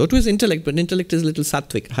 So too is intellect, but intellect is a little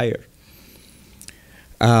sattvic, higher.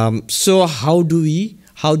 So how do we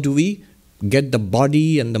get the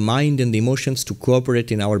body and the mind and the emotions to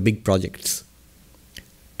cooperate in our big projects?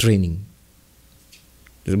 Training.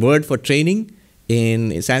 The word for training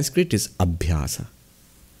in Sanskrit is abhyasa.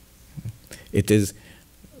 It is,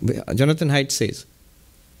 Jonathan Haidt says,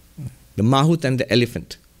 the mahout and the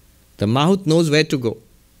elephant. The mahout knows where to go.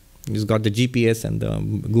 He's got the GPS and the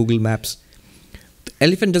Google Maps. The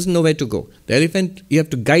elephant doesn't know where to go. The elephant, you have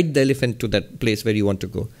to guide the elephant to that place where you want to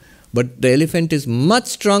go. But the elephant is much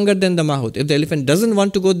stronger than the mahout. If the elephant doesn't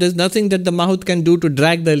want to go, there's nothing that the mahout can do to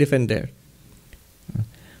drag the elephant there.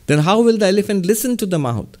 Then how will the elephant listen to the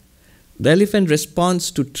mahout? The elephant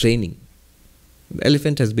responds to training. The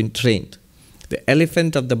elephant has been trained. The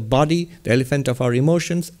elephant of the body, the elephant of our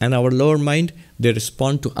emotions and our lower mind, they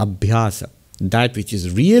respond to abhyasa, that which is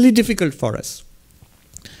really difficult for us.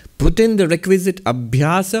 Put in the requisite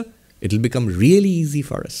abhyasa, it will become really easy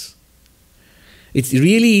for us. It's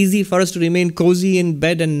really easy for us to remain cozy in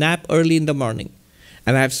bed and nap early in the morning.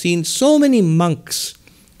 And I've seen so many monks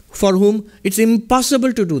for whom it's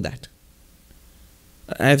impossible to do that.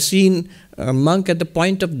 I've seen a monk at the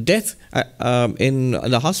point of death in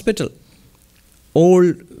the hospital.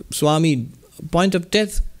 Old Swami, point of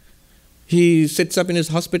death. He sits up in his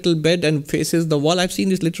hospital bed and faces the wall. I've seen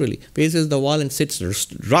this literally. Faces the wall and sits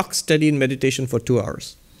rock steady in meditation for 2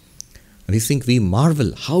 hours. And we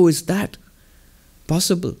marvel. How is that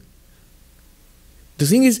possible? The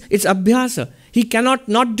thing is, it's abhyasa. He cannot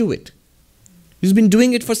not do it. He's been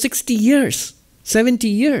doing it for 60 years, 70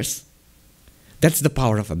 years. That's the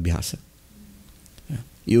power of abhyasa.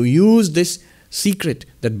 You use this secret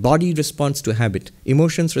that body responds to habit,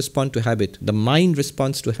 emotions respond to habit, the mind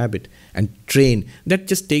responds to habit, and train. That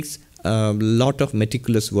just takes a lot of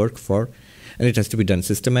meticulous work and it has to be done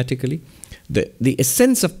systematically. The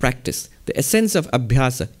essence of practice, the essence of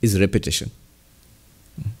abhyasa is repetition.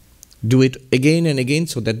 Do it again and again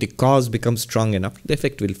so that the cause becomes strong enough. The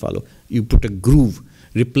effect will follow. You put a groove,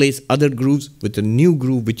 replace other grooves with a new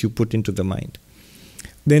groove which you put into the mind.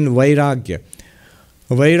 Then vairagya.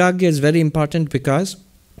 Vairagya is very important because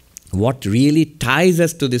what really ties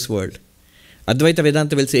us to this world. Advaita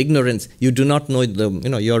Vedanta will say ignorance. You do not know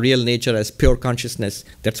your real nature as pure consciousness.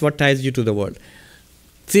 That's what ties you to the world.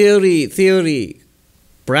 Theory,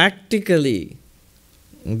 practically,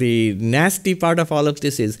 the nasty part of all of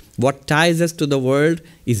this is what ties us to the world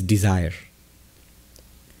is desire.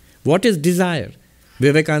 What is desire?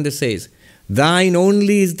 Vivekananda says, thine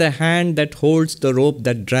only is the hand that holds the rope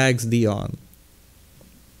that drags thee on.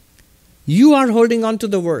 You are holding on to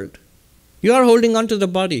the world. You are holding on to the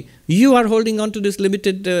body. You are holding on to this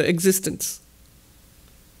limited existence.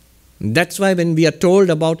 That's why when we are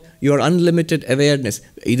told about your unlimited awareness,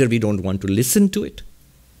 either we don't want to listen to it.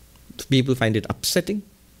 People find it upsetting.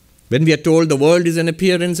 When we are told the world is an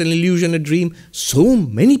appearance, an illusion, a dream, so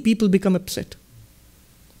many people become upset.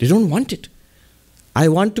 They don't want it. I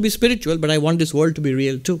want to be spiritual, but I want this world to be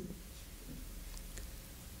real too.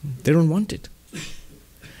 They don't want it.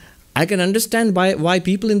 I can understand why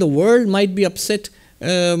people in the world might be upset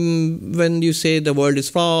when you say the world is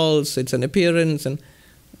false, it's an appearance.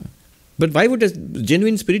 But why would a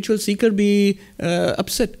genuine spiritual seeker be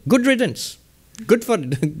upset? Good riddance.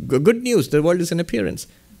 Good news, the world is an appearance.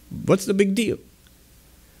 What's the big deal?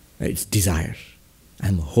 It's desire.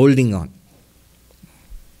 I'm holding on.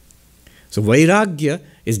 So vairagya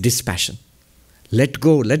is dispassion. Let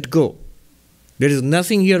go. There is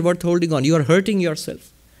nothing here worth holding on. You are hurting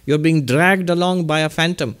yourself. You are being dragged along by a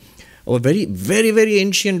phantom. A very, very, very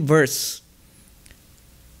ancient verse.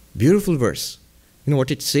 Beautiful verse. You know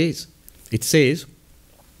what it says? It says,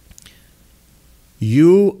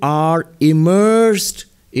 you are immersed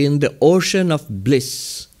in the ocean of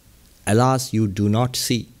bliss. Alas, you do not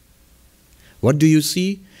see. What do you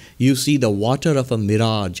see? You see the water of a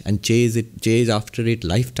mirage and chase after it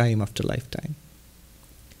lifetime after lifetime.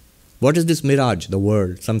 What is this mirage? The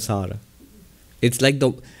world, samsara. It's like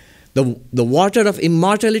the water of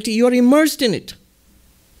immortality. You are immersed in it.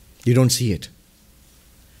 You don't see it.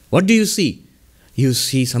 What do you see? You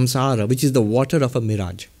see samsara, which is the water of a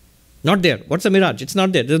mirage. Not there. What's a mirage? It's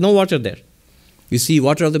not there. There's no water there. You see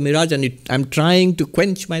water of the mirage and I'm trying to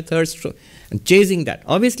quench my thirst and chasing that.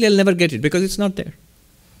 Obviously, I'll never get it because it's not there.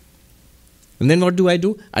 And then what do?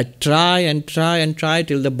 I try and try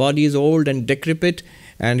till the body is old and decrepit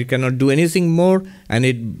and you cannot do anything more and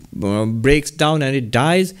it breaks down and it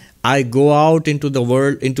dies. I go out into the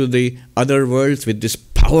world, into the other worlds with this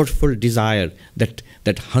powerful desire,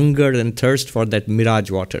 that hunger and thirst for that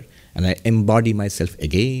mirage water. And I embody myself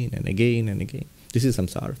again and again and again. This is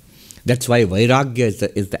samsara. That's why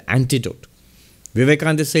vairagya is the antidote.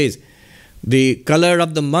 Vivekananda says, the color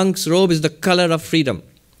of the monk's robe is the color of freedom.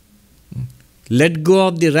 Let go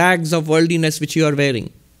of the rags of worldliness which you are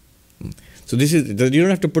wearing. So you don't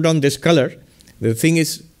have to put on this color. The thing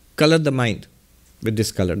is, color the mind with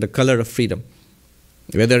this color, the color of freedom.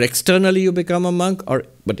 Whether externally you become a monk,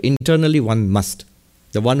 but internally one must.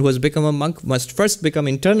 The one who has become a monk must first become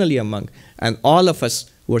internally a monk. And all of us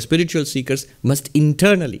who are spiritual seekers must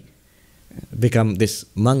internally become this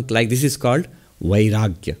monk. Like this is called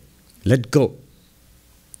vairagya. Let go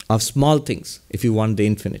of small things if you want the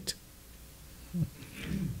infinite.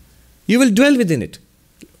 You will dwell within it.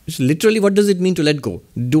 Literally, what does it mean to let go?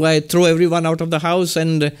 Do I throw everyone out of the house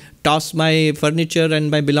and toss my furniture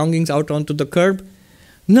and my belongings out onto the curb?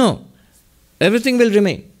 No. Everything will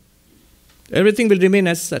remain. Everything will remain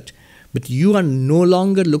as such. But you are no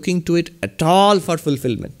longer looking to it at all for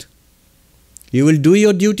fulfillment. You will do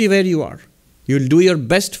your duty where you are. You will do your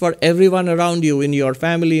best for everyone around you, in your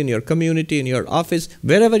family, in your community, in your office,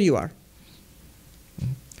 wherever you are.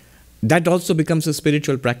 That also becomes a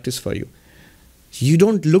spiritual practice for you. You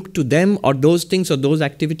don't look to them or those things or those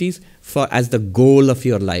activities as the goal of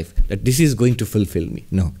your life, that this is going to fulfill me.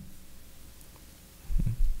 No.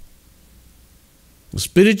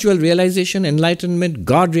 Spiritual realization, enlightenment,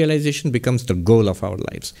 God realization becomes the goal of our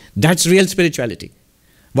lives. That's real spirituality.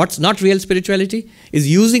 What's not real spirituality is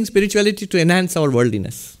using spirituality to enhance our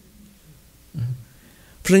worldliness.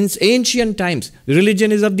 For in ancient times,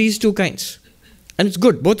 religion is of these two kinds. And it's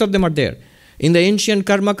good, both of them are there. In the ancient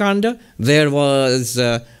Karma Kanda, there was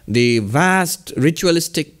the vast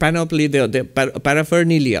ritualistic panoply, the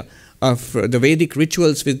paraphernalia of the Vedic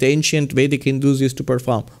rituals which the ancient Vedic Hindus used to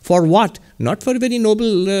perform. For what? Not for very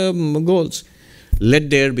noble goals. Let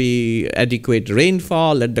there be adequate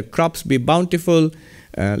rainfall, let the crops be bountiful,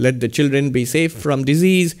 let the children be safe from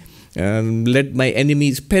disease, let my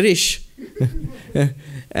enemies perish.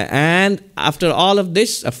 And after all of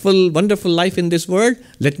this, a full, wonderful life in this world,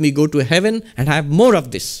 let me go to heaven and have more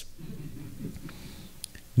of this.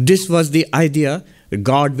 This was the idea.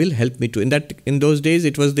 God will help me to. In those days,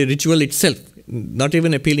 it was the ritual itself, not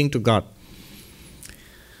even appealing to God.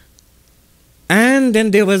 And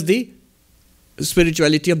then there was the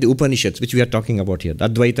spirituality of the Upanishads, which we are talking about here,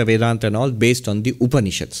 Advaita, Vedanta and all, based on the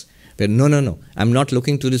Upanishads. Where no, I'm not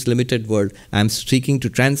looking to this limited world. I'm seeking to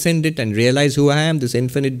transcend it and realize who I am, this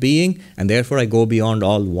infinite being, and therefore I go beyond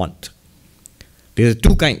all want. There are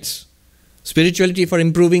two kinds. Spirituality for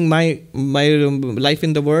improving my life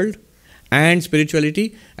in the world, and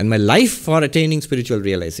spirituality and my life for attaining spiritual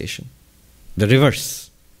realization. The reverse.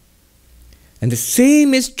 And the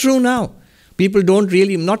same is true now. People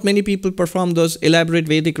not many people perform those elaborate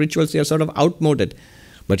Vedic rituals. They are sort of outmoded.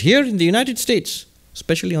 But here in the United States,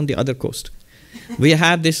 especially on the other coast, we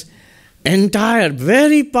have this entire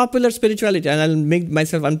very popular spirituality, and I'll make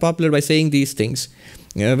myself unpopular by saying these things.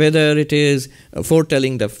 Whether it is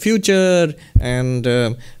foretelling the future and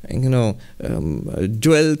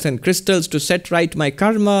jewels and crystals to set right my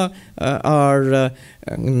karma, or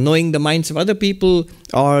knowing the minds of other people,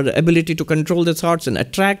 or the ability to control the thoughts and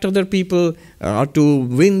attract other people, or to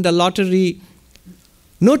win the lottery.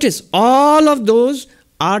 Notice all of those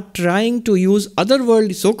are trying to use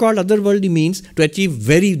otherworldly, so-called otherworldly means to achieve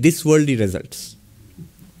very this-worldly results.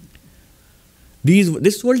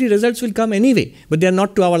 This worldly results will come anyway, but they are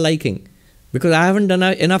not to our liking, because I haven't done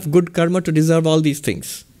enough good karma to deserve all these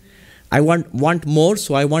things. I want more,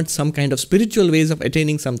 so I want some kind of spiritual ways of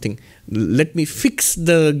attaining something. Let me fix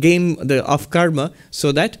the game of karma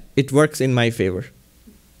so that it works in my favor.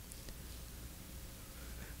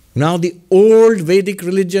 Now the old Vedic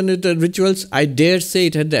religion rituals, I dare say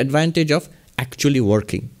it had the advantage of actually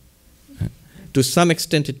working. To some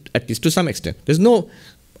extent, at least to some extent.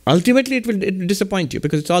 Ultimately it will disappoint you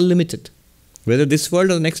because it's all limited. Whether this world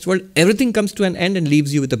or the next world, everything comes to an end and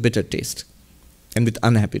leaves you with a bitter taste and with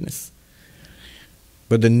unhappiness.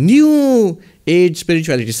 But the new age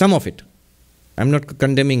spirituality, some of it, I'm not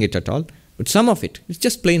condemning it at all, but some of it, it's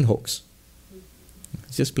just plain hoax.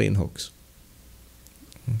 It's just plain hoax.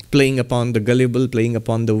 Playing upon the gullible, playing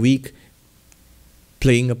upon the weak,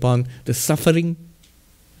 playing upon the suffering,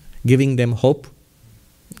 giving them hope,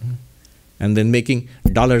 and then making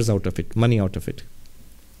dollars out of it, money out of it.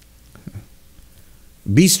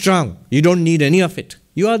 Be strong. You don't need any of it.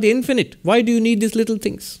 You are the infinite. Why do you need these little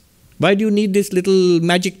things? Why do you need these little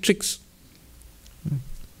magic tricks?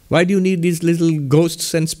 Why do you need these little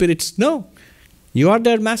ghosts and spirits? No. You are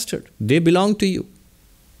their master. They belong to you.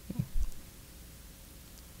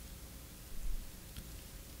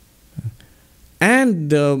 And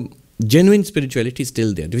the genuine spirituality is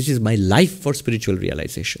still there, which is my life for spiritual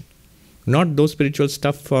realization. Not those spiritual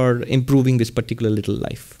stuff for improving this particular little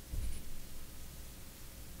life.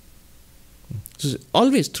 So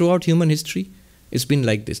always throughout human history, it's been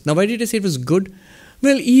like this. Now, why did I say it was good?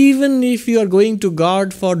 Well, even if you are going to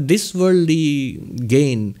God for this worldly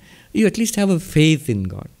gain, you at least have a faith in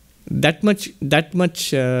God. That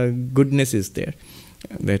much goodness is there.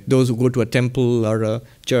 That those who go to a temple or a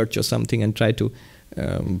church or something and try to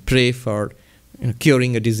pray for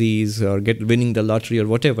curing a disease or winning the lottery or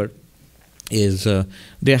whatever, is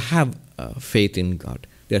they have faith in God.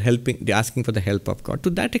 They're asking for the help of God. To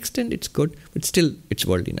that extent, it's good, but still, it's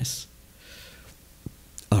worldliness.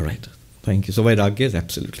 All right. Thank you. So, Vairagya is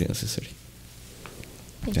absolutely necessary.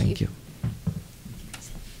 Thank you.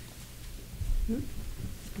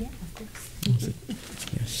 Yeah, of course.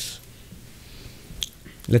 Yes.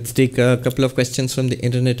 Let's take a couple of questions from the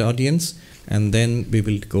internet audience, and then we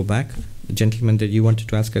will go back. The gentleman that you wanted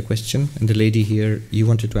to ask a question, and the lady here, you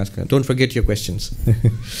wanted to ask her. Don't forget your questions.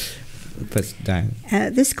 First, Diane.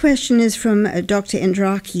 This question is from Dr.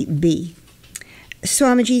 Indraki B.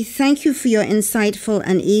 Swamiji, thank you for your insightful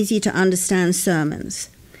and easy to understand sermons.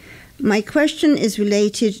 My question is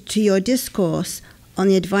related to your discourse on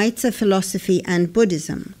the Advaita philosophy and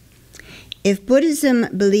Buddhism. If Buddhism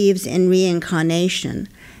believes in reincarnation,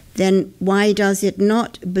 then why does it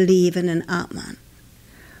not believe in an Atman?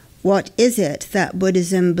 What is it that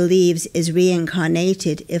Buddhism believes is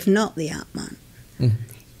reincarnated if not the Atman?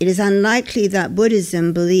 It is unlikely that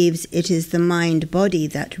Buddhism believes it is the mind-body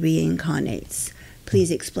that reincarnates.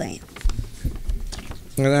 Please explain.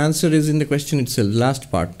 The answer is in the question itself,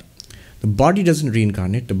 last part. The body doesn't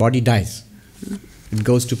reincarnate, the body dies. It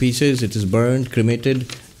goes to pieces, it is burned,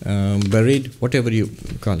 cremated, buried, whatever you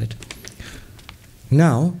call it.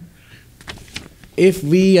 Now, if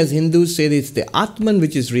we as Hindus say that it's the Atman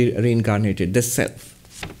which is reincarnated, the self,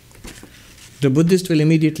 the Buddhist will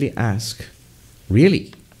immediately ask,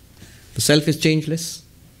 really? The self is changeless?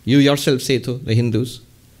 You yourself say to the Hindus.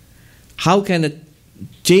 How can a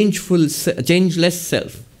changeless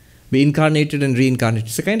self be incarnated and reincarnated?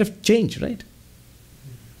 It's a kind of change, right?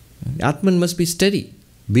 Atman must be steady,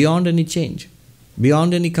 beyond any change,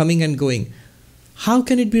 beyond any coming and going. How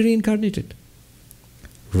can it be reincarnated?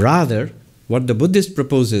 Rather, what the Buddhist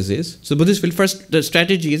proposes is, so Buddhists will first, the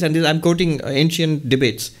strategy is, and I'm quoting ancient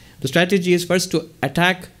debates, the strategy is first to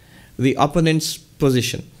attack the opponent's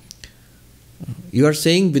position. You are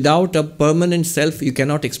saying without a permanent self, you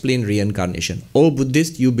cannot explain reincarnation. Oh,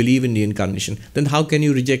 Buddhist, you believe in reincarnation. Then how can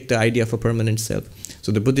you reject the idea of a permanent self?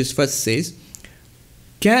 So the Buddhist first says,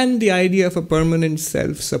 can the idea of a permanent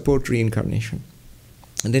self support reincarnation?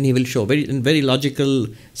 And then he will show in very logical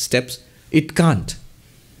steps, it can't.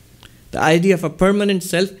 The idea of a permanent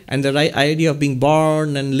self and the idea of being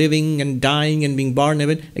born and living and dying and being born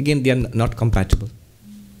again, they are not compatible.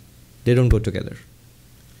 They don't go together.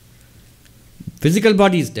 Physical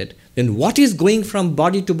body is dead. Then what is going from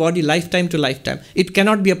body to body, lifetime to lifetime? It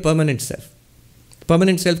cannot be a permanent self.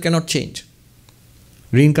 Permanent self cannot change.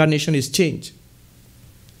 Reincarnation is change.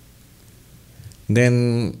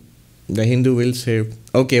 Then the Hindu will say,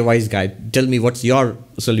 okay, wise guy, tell me what's your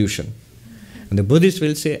solution. And the Buddhist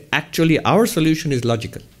will say, actually our solution is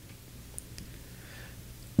logical.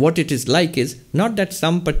 What it is like is not that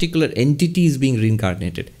some particular entity is being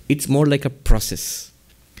reincarnated. It's more like a process.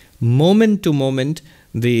 Moment to moment,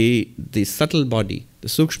 the subtle body, the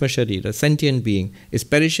Sukshma Sharira, the sentient being, is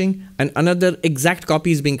perishing and another exact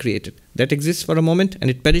copy is being created. That exists for a moment and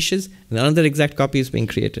it perishes and another exact copy is being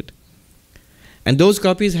created. And those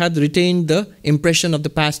copies have retained the impression of the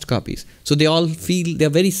past copies. So they all feel they are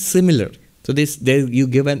very similar. So you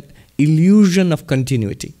give an illusion of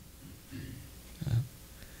continuity.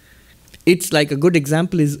 It's like a good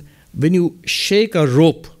example is when you shake a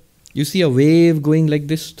rope, you see a wave going like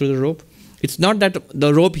this through the rope. It's not that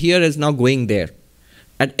the rope here is now going there.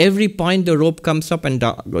 At every point the rope comes up and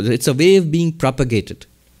down. It's a wave being propagated.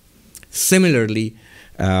 Similarly,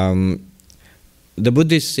 the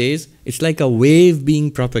Buddhist says it's like a wave being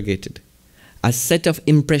propagated. A set of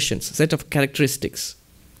impressions, a set of characteristics.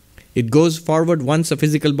 It goes forward once a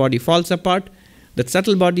physical body falls apart. That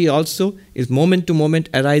subtle body also is moment to moment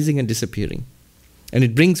arising and disappearing. And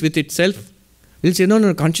it brings with itself, we'll say,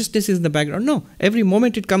 no, consciousness is in the background. No, every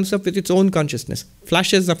moment it comes up with its own consciousness,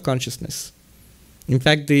 flashes of consciousness. In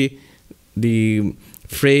fact, the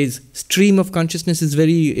phrase stream of consciousness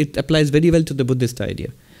it applies very well to the Buddhist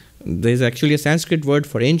idea. There's actually a Sanskrit word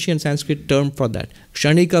for ancient Sanskrit term for that.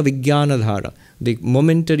 Kshanika Vijnana Dhara, the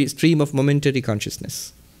momentary stream of momentary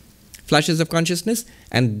consciousness. Flashes of consciousness,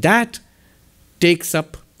 and that takes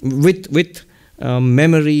up with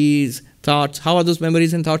memories, thoughts. How are those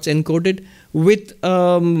memories and thoughts encoded? With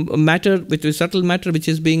matter, with subtle matter which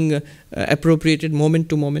is being appropriated moment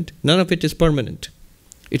to moment. None of it is permanent.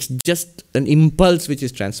 It's just an impulse which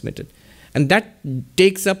is transmitted. And that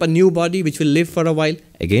takes up a new body which will live for a while,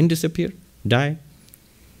 again disappear, die.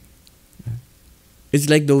 It's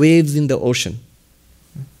like the waves in the ocean.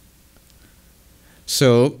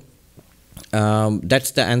 So,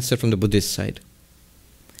 that's the answer from the Buddhist side.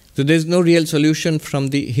 So there's no real solution from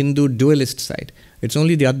the Hindu dualist side. It's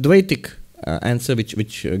only the Advaitic answer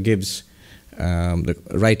which gives the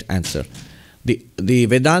right answer. The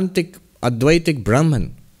Vedantic Advaitic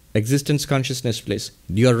Brahman, existence, consciousness, place.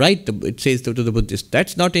 You are right, it says to the Buddhist,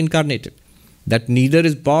 that's not incarnated. That neither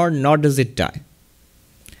is born nor does it die.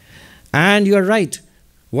 And you are right.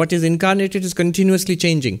 What is incarnated is continuously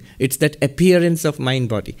changing. It's that appearance of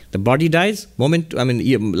mind-body. The body dies,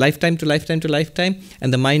 lifetime to lifetime to lifetime,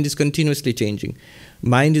 and the mind is continuously changing.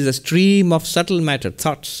 Mind is a stream of subtle matter,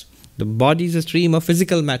 thoughts. The body is a stream of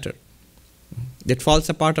physical matter that falls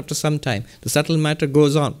apart after some time. The subtle matter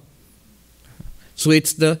goes on. So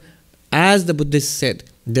it's as the Buddhist said,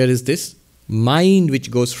 there is this mind which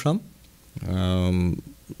goes from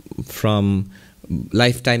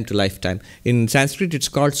lifetime to lifetime. In Sanskrit, it's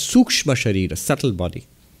called Sukshma Sharira, subtle body.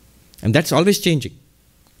 And that's always changing.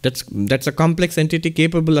 That's a complex entity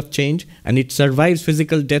capable of change, and it survives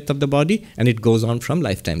physical death of the body, and it goes on from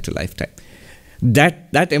lifetime to lifetime.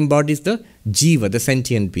 That embodies the jiva, the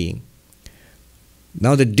sentient being.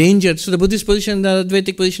 Now the danger, so the Buddhist position, the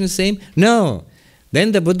Advaitic position is same? No.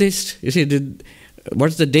 Then the Buddhist, you see,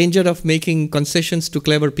 what's the danger of making concessions to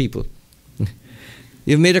clever people?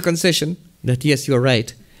 You've made a concession that yes, you're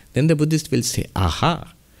right. Then the Buddhist will say,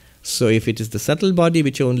 aha. So if it is the subtle body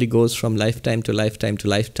which only goes from lifetime to lifetime to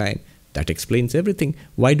lifetime, that explains everything.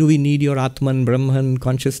 Why do we need your Atman, Brahman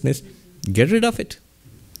consciousness? Get rid of it.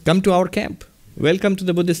 Come to our camp. Welcome to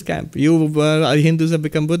the Buddhist camp. You Hindus have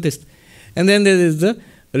become Buddhist. And then there is the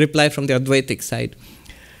reply from the Advaitic side.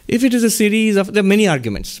 If it is a series of, there are many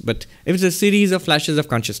arguments, but if it's a series of flashes of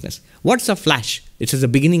consciousness, what's a flash? It has a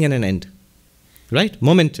beginning and an end, right?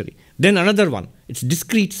 Momentary. Then another one. It's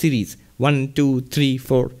discrete series. 1, 2, 3,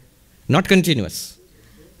 4. Not continuous.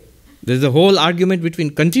 There's a whole argument between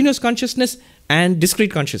continuous consciousness and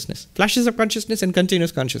discrete consciousness. Flashes of consciousness and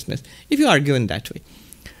continuous consciousness. If you argue in that way,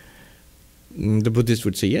 the Buddhist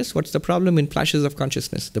would say, yes, what's the problem in flashes of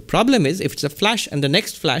consciousness? The problem is, if it's a flash and the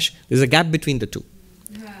next flash, there's a gap between the two.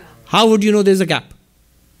 How would you know there's a gap?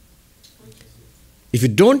 If you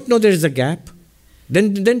don't know there is a gap,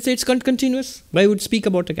 then say it's continuous. Why would speak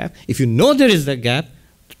about a gap? If you know there is a gap,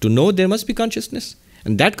 to know there must be consciousness.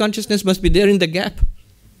 And that consciousness must be there in the gap.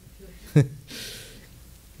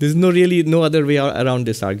 There's no other way around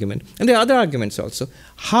this argument. And there are other arguments also.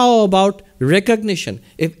 How about recognition?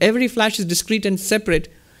 If every flash is discrete and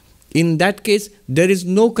separate, in that case, there is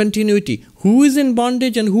no continuity. Who is in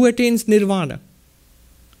bondage and who attains nirvana?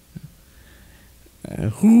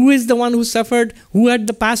 Who is the one who suffered? Who had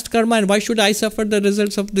the past karma? And why should I suffer the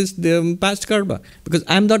results of this past karma? Because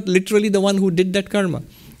I'm not literally the one who did that karma.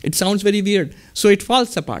 It sounds very weird. So it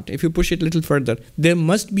falls apart if you push it a little further. There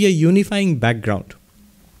must be a unifying background.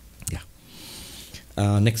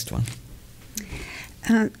 Yeah. Next one.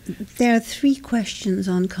 There are 3 questions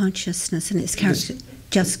on consciousness and its character.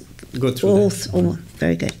 Just go through all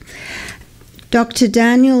very good. Dr.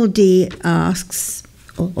 Daniel D. asks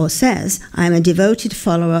or says, I'm a devoted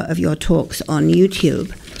follower of your talks on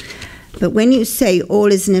YouTube. But when you say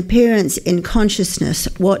all is an appearance in consciousness,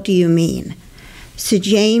 what do you mean? Sir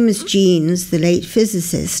James Jeans, the late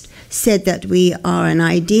physicist, said that we are an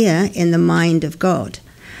idea in the mind of God.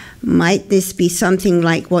 Might this be something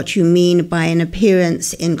like what you mean by an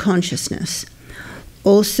appearance in consciousness?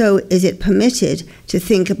 Also, is it permitted to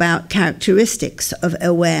think about characteristics of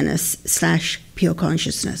awareness/pure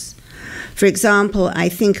consciousness? For example, I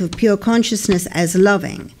think of pure consciousness as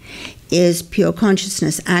loving. Is pure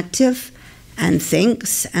consciousness active and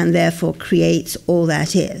thinks and therefore creates all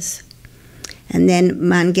that is? And then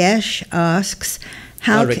Mangesh asks,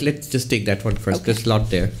 how... All right, let's just take that one first. Okay. There's a lot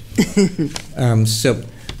there.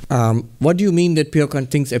 What do you mean that pure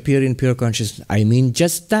things appear in pure consciousness? I mean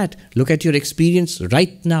just that. Look at your experience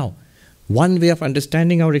right now. One way of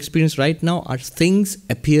understanding our experience right now are things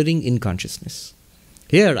appearing in consciousness.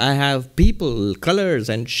 Here I have people, colors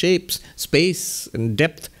and shapes, space and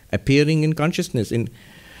depth appearing in consciousness.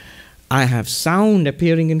 I have sound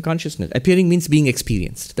appearing in consciousness. Appearing means being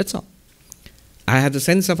experienced. That's all. I have the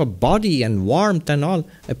sense of a body and warmth and all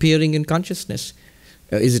appearing in consciousness.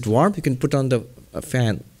 Is it warm? You can put on the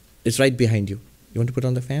fan. It's right behind you. You want to put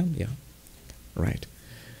on the fan? Yeah. Right.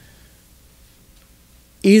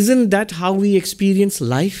 Isn't that how we experience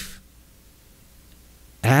life?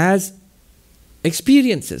 As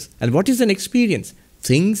experiences. And what is an experience?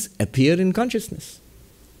 Things appear in consciousness.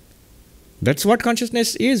 That's what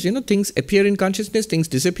consciousness is. Things appear in consciousness, things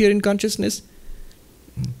disappear in consciousness.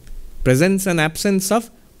 Presence and absence of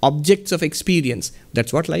objects of experience.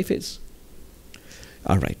 That's what life is.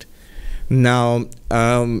 All right. Now,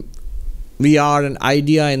 we are an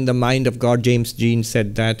idea in the mind of God. James Jean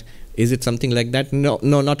said that. Is it something like that? No,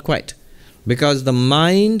 not quite. Because the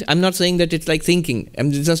mind, I'm not saying that it's like thinking.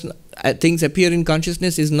 Things appear in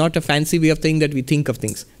consciousness is not a fancy way of saying that we think of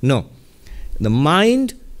things. No. The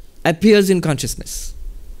mind appears in consciousness.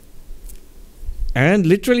 And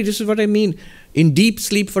literally, this is what I mean. In deep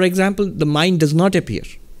sleep, for example, the mind does not appear.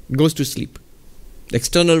 It goes to sleep. The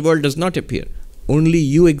external world does not appear. Only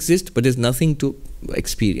you exist, but there's nothing to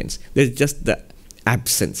experience. There's just the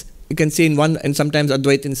absence. You can say and sometimes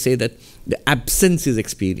Advaitins say that the absence is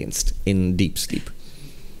experienced in deep sleep.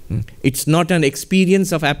 It's not an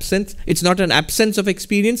experience of absence. It's not an absence of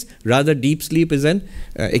experience. Rather, deep sleep is an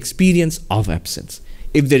experience of absence.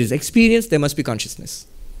 If there is experience, there must be consciousness.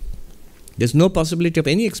 There's no possibility of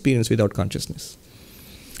any experience without consciousness.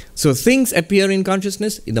 So things appear in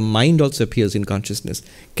consciousness, the mind also appears in consciousness.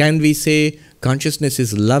 Can we say consciousness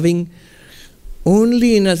is loving?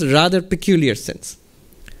 Only in a rather peculiar sense.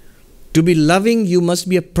 To be loving, you must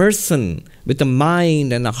be a person with a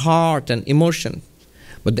mind and a heart and emotion.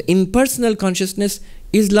 But the impersonal consciousness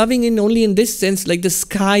is loving only in this sense, like the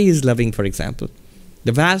sky is loving, for example.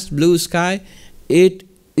 The vast blue sky, it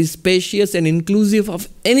is spacious and inclusive of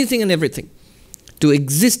anything and everything. To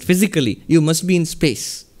exist physically, you must be in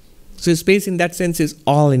space. So space in that sense is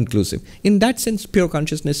all-inclusive. In that sense, pure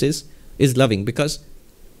consciousness is loving, because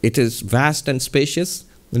it is vast and spacious,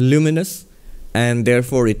 luminous, and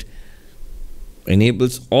therefore it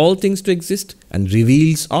enables all things to exist and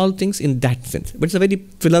reveals all things in that sense. But it's a very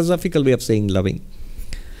philosophical way of saying loving.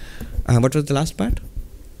 What was the last part?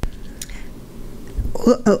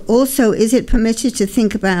 Also, is it permitted to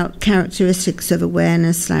think about characteristics of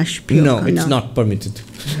awareness / pure? No, it's not permitted.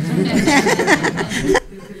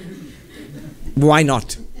 Why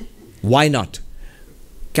not? Why not?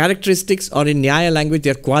 Characteristics, or in Nyaya language, they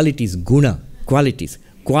are qualities, guna, qualities.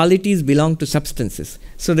 Qualities belong to substances.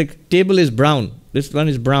 So the table is brown. This one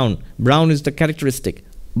is brown. Brown is the characteristic.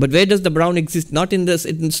 But where does the brown exist? Not in this.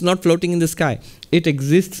 It's not floating in the sky. It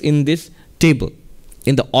exists in this table,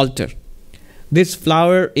 in the altar. This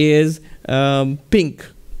flower is pink,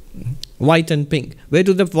 white and pink. Where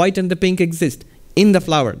do the white and the pink exist? In the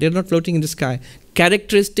flower. They're not floating in the sky.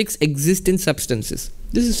 Characteristics exist in substances.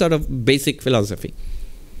 This is sort of basic philosophy.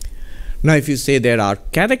 Now, if you say there are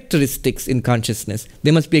characteristics in consciousness,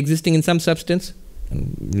 they must be existing in some substance.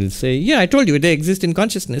 And you'll say, yeah, I told you, they exist in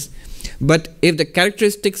consciousness. But if the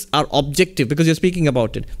characteristics are objective, because you're speaking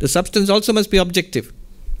about it, the substance also must be objective.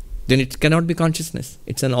 Then it cannot be consciousness.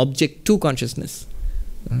 It's an object to consciousness.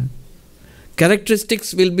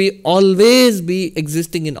 Characteristics will always be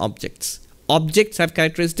existing in objects. Objects have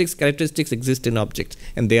characteristics, characteristics exist in objects,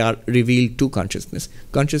 and they are revealed to consciousness.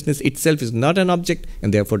 Consciousness itself is not an object,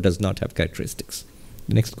 and therefore does not have characteristics.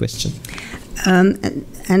 The next question. And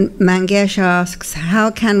Mangesh asks,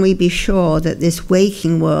 how can we be sure that this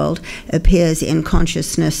waking world appears in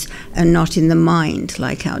consciousness and not in the mind,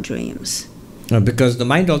 like our dreams? Because the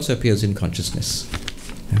mind also appears in consciousness.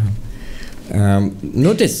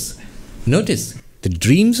 Notice, the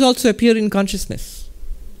dreams also appear in consciousness.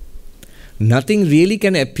 Nothing really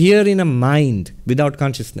can appear in a mind without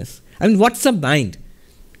consciousness. I mean, what's a mind?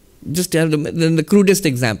 Just the crudest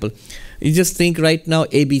example. You just think right now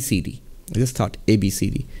ABCD. I just thought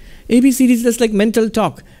ABCD. ABCD is just like mental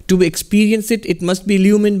talk. To experience it, it must be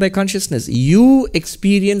illumined by consciousness. You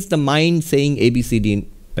experience the mind saying ABCD,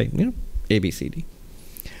 right? ABCD.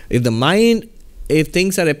 If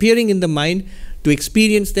things are appearing in the mind, to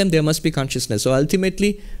experience them, there must be consciousness. So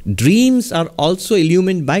ultimately, dreams are also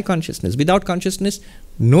illumined by consciousness. Without consciousness,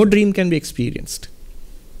 no dream can be experienced.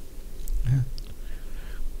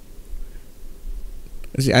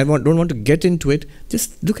 See, I don't want to get into it.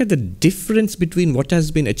 Just look at the difference between what has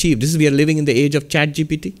been achieved. We are living in the age of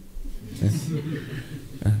ChatGPT.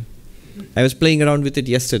 I was playing around with it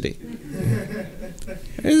yesterday.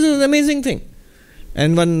 It's an amazing thing.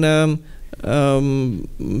 And one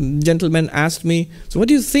gentleman asked me, so what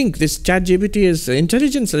do you think? This ChatGPT is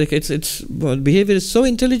intelligence, like its behavior is so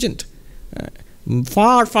intelligent.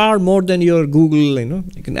 Far, far more than your Google,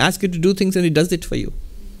 You can ask it to do things and it does it for you.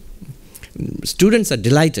 Students are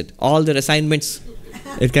delighted. All their assignments,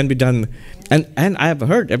 it can be done. And I have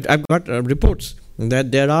heard, I've got reports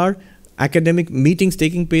that there are academic meetings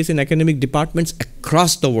taking place in academic departments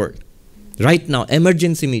across the world. Right now,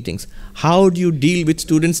 emergency meetings. How do you deal with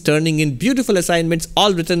students turning in beautiful assignments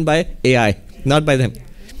all written by AI, not by them?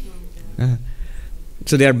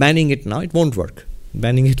 So they are banning it now. It won't work.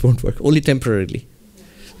 Banning it won't work, only temporarily.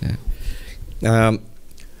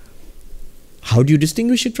 How do you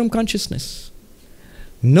distinguish it from consciousness?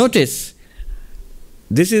 Notice,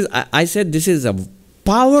 I said this is a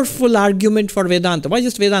powerful argument for Vedanta. Why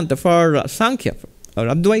just Vedanta? For Sankhya, or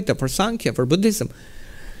Advaita, for Sankhya, for Buddhism.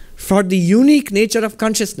 For the unique nature of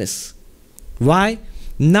consciousness. Why?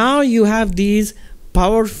 Now you have these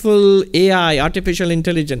powerful AI, artificial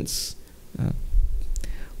intelligence,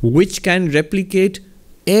 which can replicate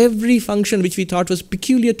every function which we thought was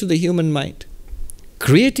peculiar to the human mind.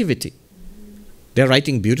 Creativity. They're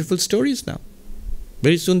writing beautiful stories now.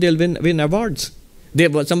 Very soon they'll win awards.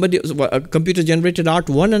 A computer-generated art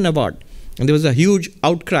won an award. And there was a huge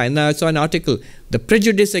outcry. And I saw an article, the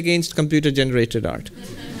prejudice against computer-generated art.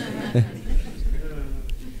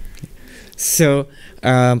 So,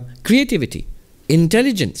 creativity,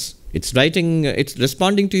 intelligence. It's writing, it's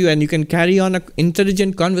responding to you, and you can carry on an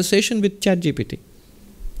intelligent conversation with ChatGPT.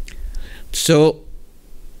 So,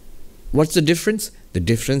 what's the difference? The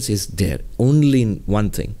difference is there only in one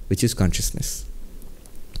thing, which is consciousness.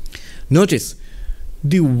 Notice,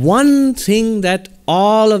 the one thing that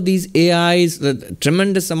all of these AIs, the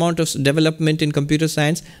tremendous amount of development in computer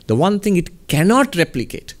science, the one thing it cannot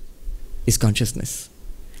replicate is consciousness.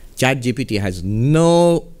 ChatGPT has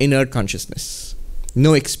no inner consciousness,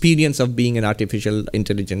 no experience of being an artificial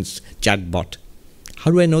intelligence chatbot.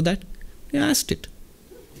 How do I know that? I asked it.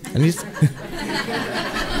 And it's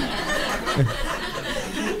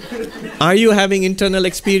are you having internal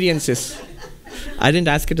experiences? I didn't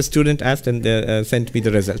ask it, a student asked and sent me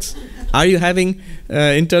the results. Are you having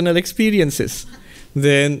internal experiences?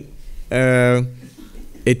 Then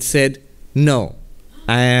it said, no,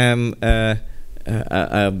 I am I'm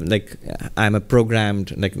a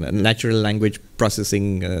programmed, like natural language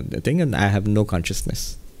processing thing, and I have no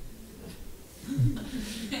consciousness.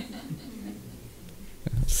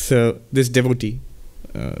 So this devotee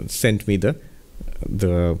sent me the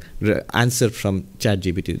answer from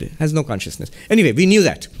ChatGPT. It has no consciousness. Anyway, we knew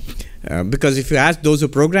that. Because if you ask those who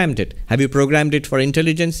programmed it, have you programmed it for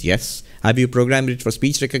intelligence? Yes. Have you programmed it for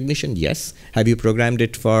speech recognition? Yes. Have you programmed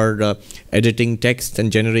it for editing text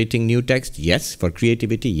and generating new text? Yes. For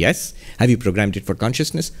creativity? Yes. Have you programmed it for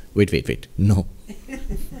consciousness? Wait. No.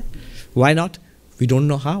 Why not? We don't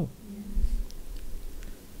know how.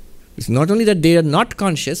 It's not only that they are not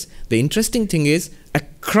conscious, the interesting thing is,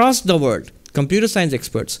 across the world, computer science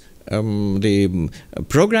experts, the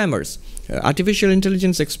programmers, artificial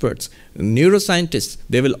intelligence experts, neuroscientists,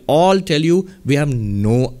 they will all tell you, we have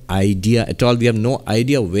no idea at all. We have no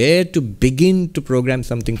idea where to begin to program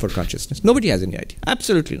something for consciousness. Nobody has any idea.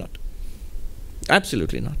 Absolutely not.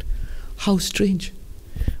 Absolutely not. How strange.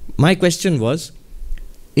 My question was,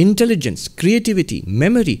 intelligence, creativity,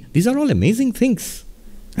 memory, these are all amazing things.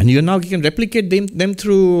 And you can replicate them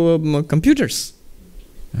through computers.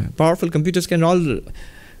 Powerful computers can all...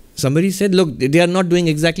 Somebody said, look, they are not doing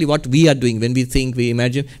exactly what we are doing when we think, we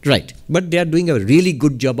imagine. Right. But they are doing a really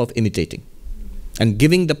good job of imitating. And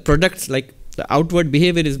giving the products, like the outward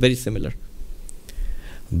behavior is very similar.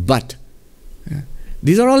 But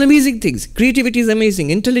these are all amazing things. Creativity is amazing.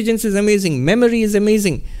 Intelligence is amazing. Memory is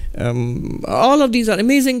amazing. All of these are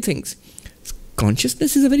amazing things.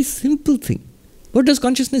 Consciousness is a very simple thing. What does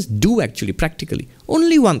consciousness do actually, practically?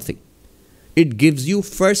 Only one thing. It gives you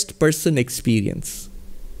first-person experience.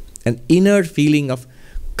 An inner feeling of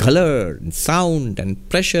color and sound and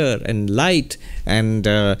pressure and light and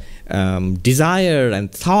desire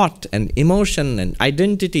and thought and emotion and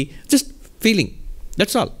identity. Just feeling.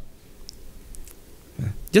 That's all.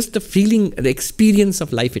 Just the feeling, the experience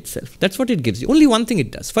of life itself. That's what it gives you. Only one thing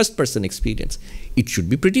it does. First-person experience. It should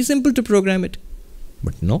be pretty simple to program it.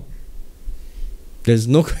 But no. There's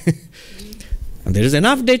no... And there is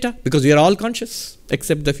enough data because we are all conscious,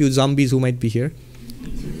 except the few zombies who might be here.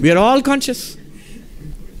 We are all conscious.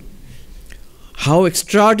 How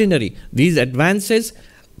extraordinary. These advances,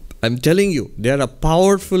 I'm telling you, they are a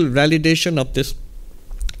powerful validation of this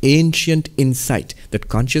ancient insight that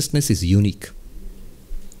consciousness is unique.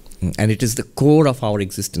 And it is the core of our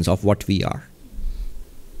existence, of what we are.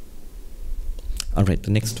 All right,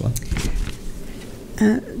 the next one.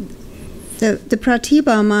 The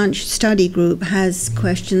Pratibha Manch study group has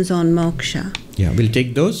questions on moksha. Yeah, we'll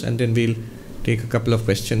take those and then we'll take a couple of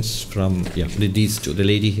questions from these two, the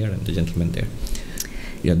lady here and the gentleman there.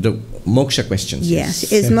 Yeah, the moksha questions.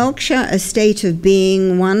 Yes. Is moksha a state of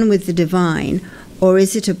being one with the divine, or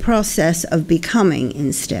is it a process of becoming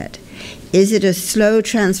instead? Is it a slow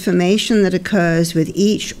transformation that occurs with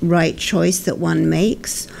each right choice that one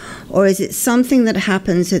makes, or is it something that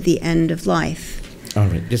happens at the end of life? All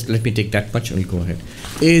right, just let me take that much and we'll go ahead.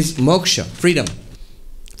 Is moksha, freedom?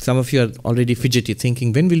 Some of you are already fidgety,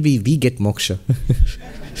 thinking, when will we get moksha?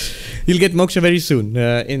 You'll get moksha very soon,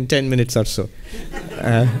 in 10 minutes or so.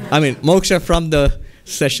 Moksha from the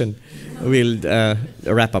session. We'll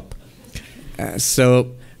wrap up. Does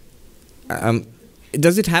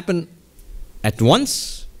it happen at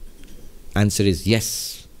once? Answer is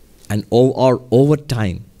yes. And or over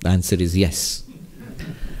time, the answer is yes.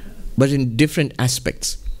 But in different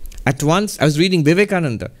aspects. At once, I was reading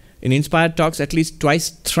Vivekananda. In Inspired Talks, at least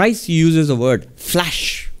thrice he uses the word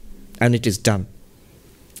flash, and it is done.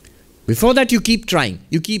 Before that, you keep trying,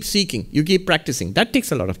 you keep seeking, you keep practicing. That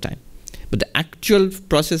takes a lot of time. But the actual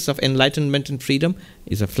process of enlightenment and freedom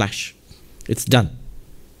is a flash. It's done.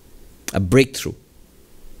 A breakthrough.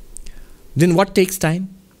 Then what takes time?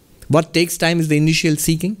 What takes time is the initial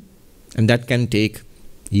seeking, and that can take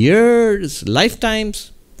years,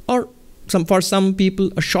 lifetimes, or for some people,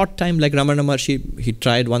 a short time, like Ramana Maharshi. He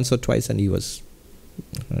tried once or twice and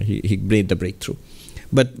he made the breakthrough.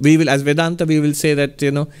 But we will, as Vedanta, we will say that,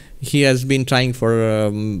 he has been trying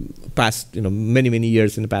for past, many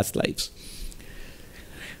years in the past lives.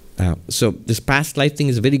 So this past life thing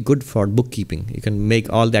is very good for bookkeeping. You can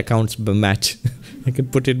make all the accounts match. You can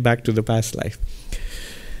put it back to the past life.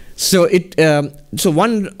 So so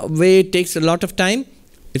one way it takes a lot of time,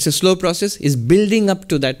 it's a slow process, is building up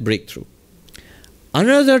to that breakthrough.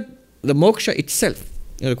 Another, the moksha itself.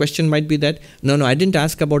 The question might be that, no, I didn't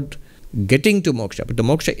ask about getting to moksha, but the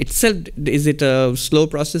moksha itself, is it a slow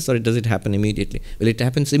process or does it happen immediately? Well, it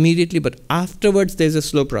happens immediately, but afterwards there's a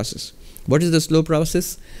slow process. What is the slow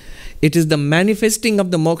process? It is the manifesting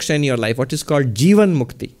of the moksha in your life, what is called Jivan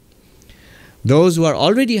Mukti. Those who are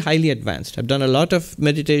already highly advanced, have done a lot of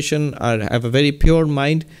meditation, or have a very pure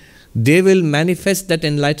mind, they will manifest that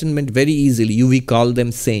enlightenment very easily. We call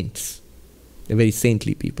them saints. They're very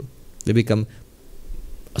saintly people. They become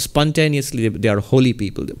spontaneously, they are holy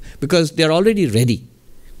people because they are already ready.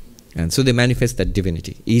 And so they manifest that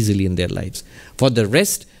divinity easily in their lives. For the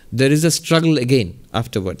rest, there is a struggle again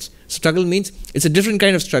afterwards. Struggle means it's a different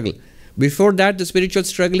kind of struggle. Before that, the spiritual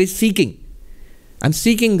struggle is seeking. I'm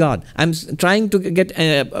seeking God. I'm trying to get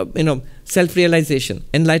self-realization,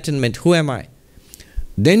 enlightenment. Who am I?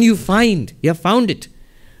 Then you have found it.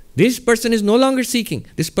 This person is no longer seeking.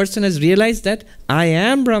 This person has realized that I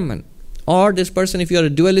am Brahman. Or this person, if you are a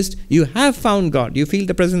dualist, you have found God. You feel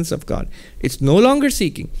the presence of God. It's no longer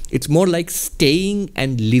seeking. It's more like staying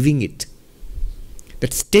and living it.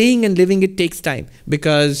 That staying and living it takes time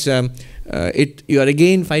because you are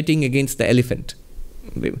again fighting against the elephant,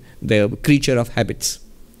 the creature of habits.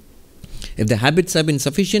 If the habits have been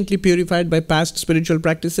sufficiently purified by past spiritual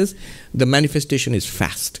practices, the manifestation is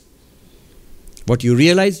fast. What you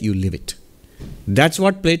realize, you live it. That's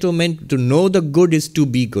what Plato meant. To know the good is to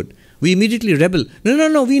be good. We immediately rebel.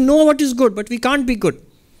 No, we know what is good, but we can't be good.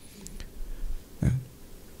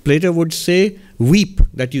 Plato would say, weep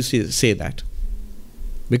that you say that,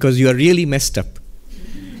 because you are really messed up.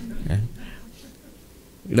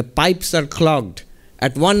 The pipes are clogged.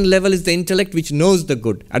 At one level is the intellect which knows the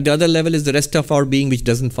good. At the other level is the rest of our being which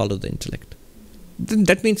doesn't follow the intellect. Then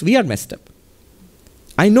that means we are messed up.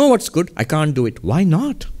 I know what's good, I can't do it. Why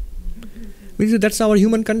not? Because that's our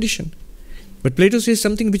human condition. But Plato says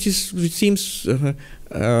something which seems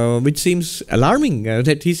alarming.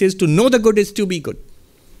 That he says to know the good is to be good.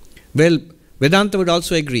 Well, Vedanta would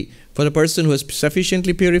also agree. For a person who is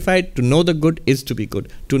sufficiently purified, to know the good is to be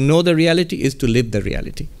good. To know the reality is to live the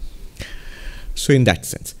reality. So in that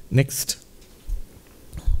sense. Next.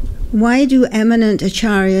 Why do eminent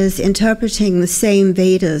acharyas interpreting the same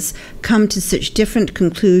Vedas come to such different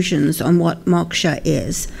conclusions on what moksha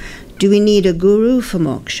is? Do we need a guru for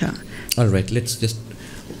moksha? All right,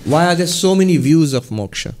 why are there so many views of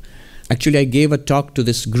moksha? Actually, I gave a talk to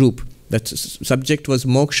this group. That subject was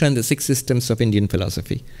moksha and the 6 systems of Indian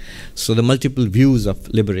philosophy. So the multiple views of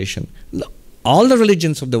liberation. All the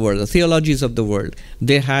religions of the world, the theologies of the world,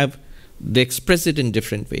 they express it in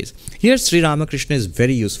different ways. Here, Sri Ramakrishna is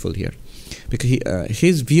very useful here. Because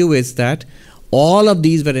his view is that all of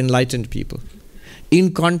these were enlightened people.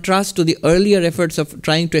 In contrast to the earlier efforts of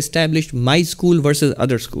trying to establish my school versus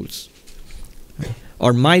other schools.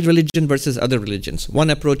 Or my religion versus other religions. One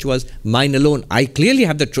approach was mine alone. I clearly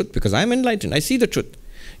have the truth because I'm enlightened. I see the truth.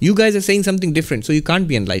 You guys are saying something different, so you can't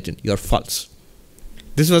be enlightened. You're false.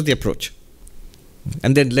 This was the approach.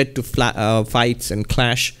 And then led to fights and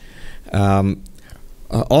clash.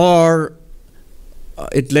 Or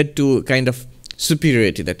it led to kind of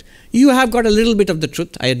superiority that you have got a little bit of the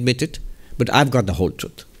truth, I admit it, but I've got the whole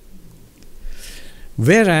truth.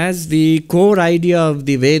 Whereas the core idea of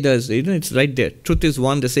the Vedas, it's right there. Truth is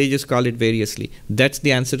one, the sages call it variously. That's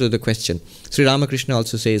the answer to the question. Sri Ramakrishna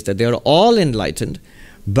also says that they are all enlightened,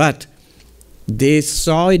 but they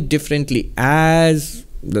saw it differently as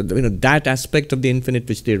that aspect of the infinite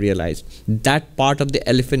which they realized, that part of the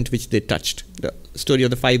elephant which they touched. The story of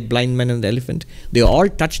the 5 blind men and the elephant, they all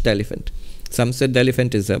touched the elephant. Some said the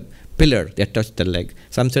elephant is a pillar that touched the leg.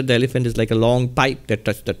 Some said the elephant is like a long pipe that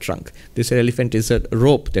touched the trunk. They said elephant is a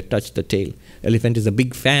rope that touched the tail. Elephant is a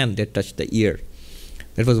big fan that touched the ear.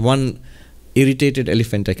 That was one irritated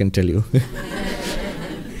elephant, I can tell you.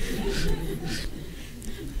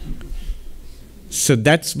 So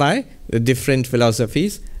that's why the different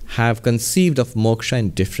philosophies have conceived of moksha in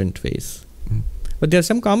different ways. But there are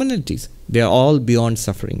some commonalities. They are all beyond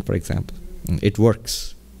suffering, for example. It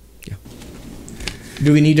works. Yeah.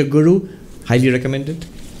 Do we need a guru? Highly recommended.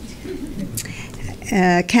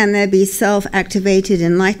 Can there be self-activated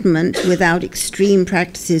enlightenment without extreme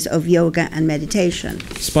practices of yoga and meditation?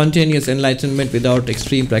 Spontaneous enlightenment without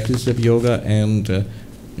extreme practices of yoga and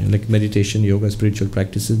like meditation, yoga, spiritual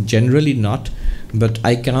practices. Generally not, but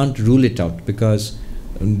I can't rule it out, because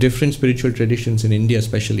different spiritual traditions in India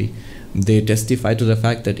especially, they testify to the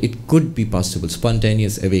fact that it could be possible,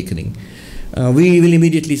 spontaneous awakening. We will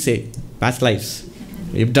immediately say, past lives.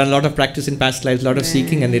 You've done a lot of practice in past lives, a lot of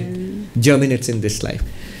seeking, and it germinates in this life.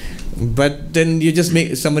 But then you just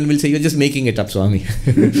someone will say, you're just making it up, Swami.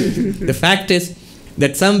 The fact is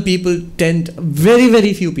that some people very,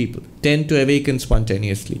 very few people tend to awaken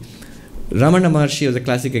spontaneously. Ramana Maharshi is a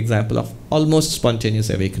classic example of almost spontaneous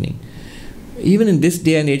awakening. Even in this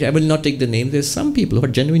day and age, I will not take the name, there's some people who are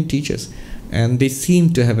genuine teachers, and they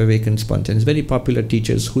seem to have awakened spontaneous, very popular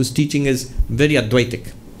teachers whose teaching is very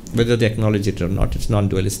Advaitic, whether they acknowledge it or not. It's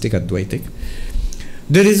non-dualistic, Advaitic.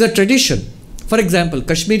 There is a tradition. For example,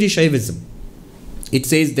 Kashmiri Shaivism. It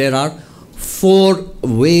says there are 4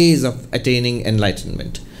 ways of attaining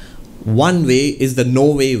enlightenment. One way is the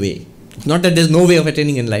no-way way. It's not that there's no way of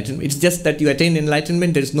attaining enlightenment. It's just that you attain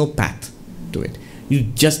enlightenment, there is no path to it.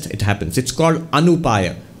 It happens. It's called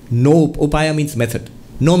Anupaya. No, Upaya means method.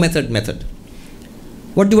 No method.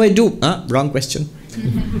 What do I do? Wrong question.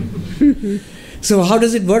 So how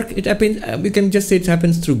does it work? It happens, we can just say it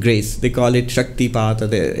happens through grace. They call it Shakti Path, or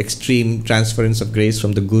the extreme transference of grace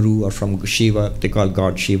from the Guru or from Shiva. They call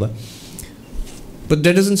God Shiva. But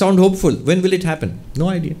that doesn't sound hopeful. When will it happen? No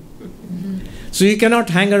idea. So you cannot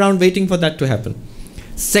hang around waiting for that to happen.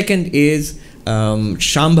 Second is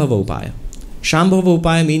Shambhava Upaya. Shambhava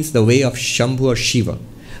Upaya means the way of Shambhu or Shiva,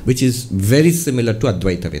 which is very similar to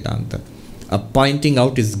Advaita Vedanta. A pointing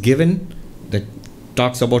out is given that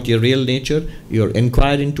talks about your real nature. You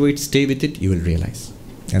inquire into it, stay with it, you will realize.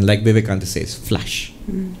 And like Vivekananda says, flash.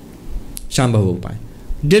 Shambhava Upaya.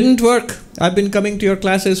 Didn't work. I've been coming to your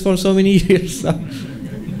classes for so many years now.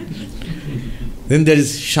 Then there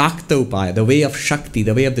is Shakta Upaya, the way of Shakti,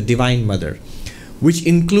 the way of the Divine Mother, which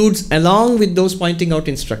includes, along with those pointing out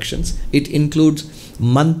instructions, it includes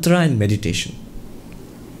mantra and meditation.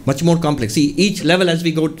 Much more complex. See, each level as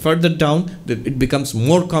we go further down, it becomes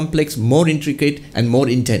more complex, more intricate, and more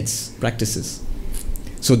intense practices.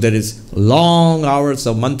 So there is long hours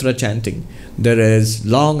of mantra chanting. There is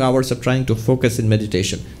long hours of trying to focus in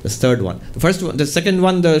meditation. The third one. The second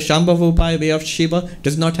one, the Shambhava Upaya, way of Shiva,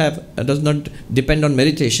 does not depend on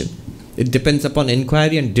meditation. It depends upon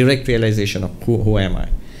inquiry and direct realization of who am I.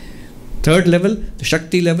 Third level, the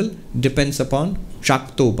Shakti level, depends upon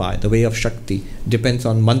Shakta Upaya, the way of Shakti, depends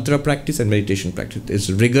on mantra practice and meditation practice.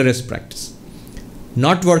 It's rigorous practice.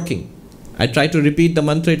 Not working. I try to repeat the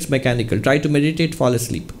mantra, it's mechanical. Try to meditate, fall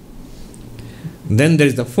asleep. Then there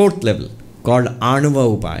is the fourth level called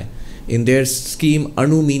Anuva Upaya. In their scheme,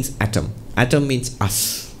 Anu means atom. Atom means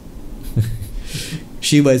us.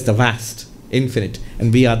 Shiva is the vast, infinite,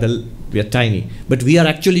 and we are tiny. But we are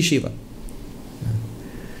actually Shiva.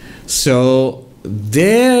 So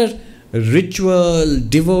their ritual,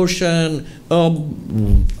 devotion,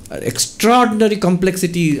 extraordinary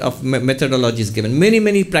complexity of methodology is given.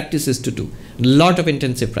 Many practices to do. A lot of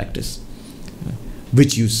intensive practice,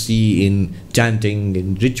 which you see in chanting,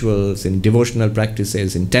 in rituals, in devotional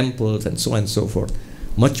practices, in temples, and so on and so forth.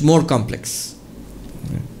 Much more complex.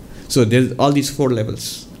 So there's all these 4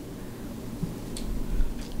 levels.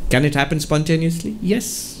 Can it happen spontaneously?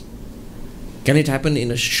 Yes. Can it happen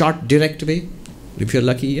in a short, direct way? If you're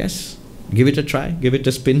lucky, yes. Give it a try, give it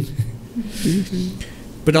a spin.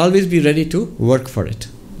 But always be ready to work for it.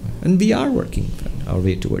 And we are working our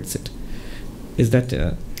way towards it. Is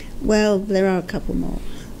that... Well, there are a couple more.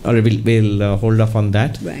 Or we'll hold off on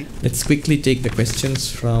that. Right. Let's quickly take the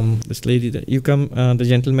questions from this lady. You come, the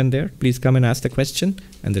gentleman there, please come and ask the question.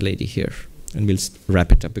 And the lady here. And we'll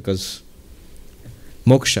wrap it up because...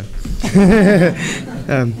 Moksha.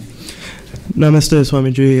 Namaste,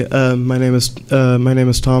 Swamiji. My name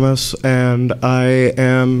is Thomas, and I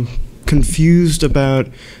am confused about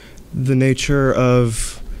the nature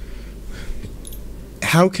of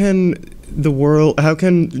how can the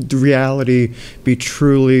reality be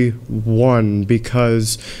truly one?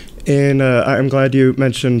 Because I'm glad you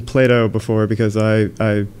mentioned Plato before, because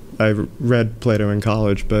I read Plato in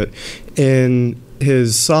college, but in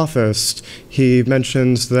his Sophist, he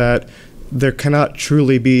mentions that there cannot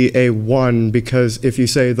truly be a one, because if you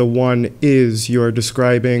say the one is, you're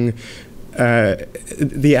describing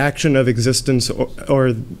the action of existence,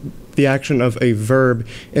 or the action of a verb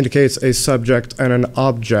indicates a subject and an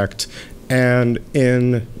object. And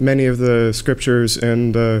in many of the scriptures,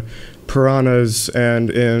 in the Puranas and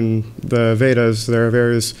in the Vedas, there are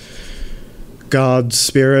various gods,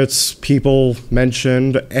 spirits, people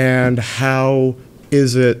mentioned. And how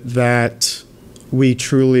is it that we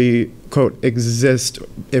truly quote, exist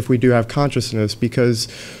if we do have consciousness, because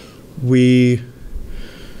we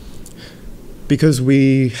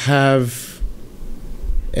have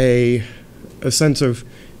a sense of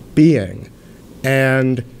being.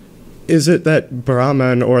 And is it that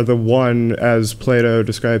Brahman, or the one, as Plato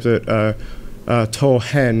describes it, to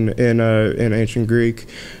hen in ancient Greek,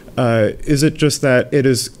 is it just that it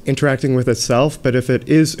is interacting with itself? But if it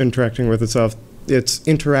is interacting with itself, it's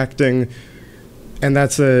interacting, and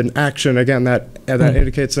that's an action, again, that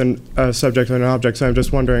indicates a subject and an object. So I'm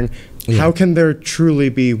just wondering, how can there truly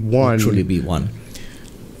be one? Truly be one.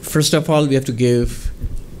 First of all, we have to give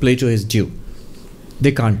Plato his due.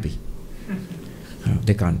 They can't be.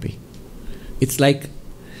 They can't be. It's like,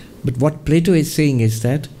 but what Plato is saying is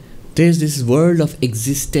that there's this world of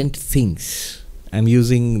existent things. I'm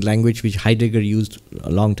using language which Heidegger used a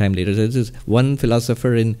long time later. There is one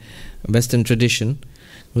philosopher in Western tradition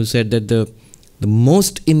who said that the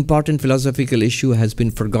most important philosophical issue has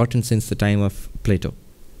been forgotten since the time of Plato.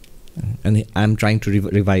 And I'm trying to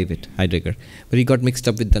revive it, Heidegger. But he got mixed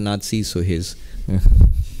up with the Nazis, so his...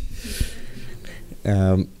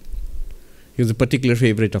 he was a particular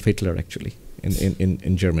favorite of Hitler, actually,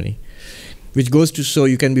 in Germany. Which goes to show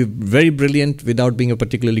you can be very brilliant without being a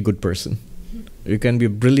particularly good person. You can be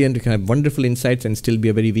brilliant, you can have wonderful insights and still be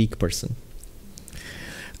a very weak person.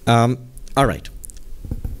 All right.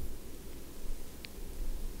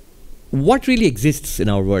 What really exists in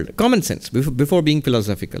our world? Common sense, before being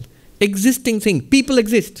philosophical. Existing thing. People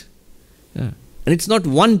exist. And it's not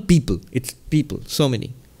one people, it's people, so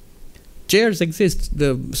many. Chairs exist,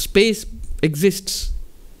 the space exists.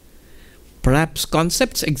 Perhaps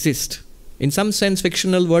concepts exist. In some sense,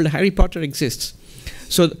 fictional world, Harry Potter exists.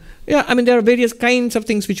 So, yeah, I mean, there are various kinds of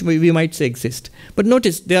things which we might say exist. But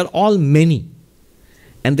notice, they are all many.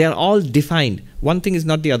 And they are all defined. One thing is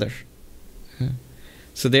not the other.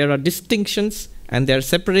 So there are distinctions, and there are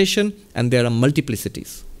separation, and there are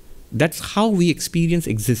multiplicities. That's how we experience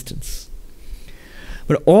existence.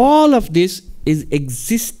 But all of this is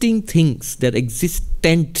existing things. They're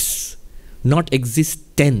existence, not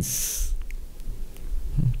existence.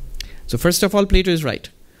 So first of all, Plato is right.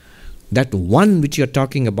 That one which you're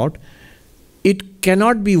talking about, it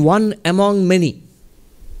cannot be one among many.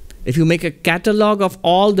 If you make a catalog of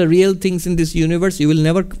all the real things in this universe, you will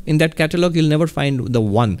never, in that catalog, you'll never find the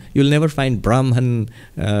one. You'll never find Brahman,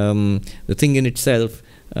 the thing in itself,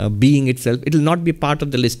 being itself. It will not be part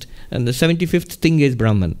of the list. And the 75th thing is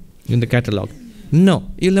Brahman in the catalog.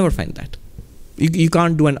 No, you'll never find that. You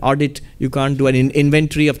can't do an audit, you can't do an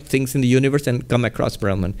inventory of things in the universe and come across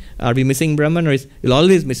Brahman. Are we missing Brahman, or you'll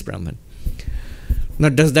always miss Brahman? Now,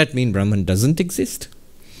 does that mean Brahman doesn't exist?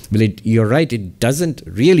 Well, you're right, it doesn't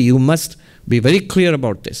really. You must be very clear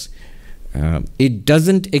about this. It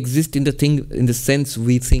doesn't exist in the sense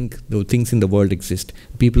we think the things in the world exist.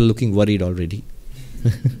 People are looking worried already.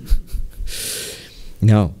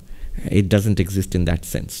 No, it doesn't exist in that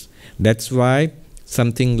sense. That's why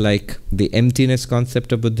something like the emptiness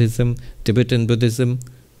concept of Buddhism, Tibetan Buddhism,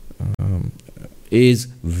 is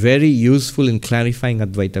very useful in clarifying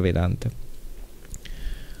Advaita Vedanta.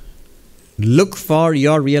 Look for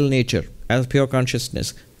your real nature as pure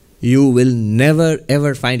consciousness. You will never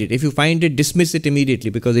ever find it. If you find it, dismiss it immediately,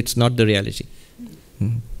 because it's not the reality.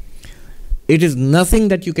 It is nothing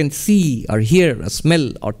that you can see or hear or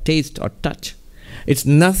smell or taste or touch. It's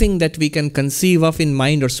nothing that we can conceive of in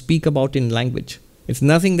mind or speak about in language. It's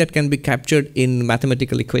nothing that can be captured in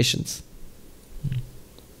mathematical equations.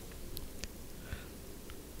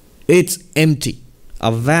 It's empty.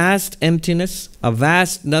 A vast emptiness, a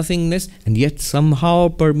vast nothingness, and yet somehow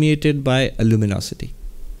permeated by a luminosity.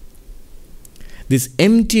 This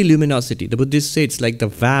empty luminosity, the Buddhists say it's like the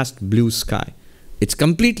vast blue sky. It's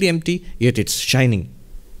completely empty, yet it's shining.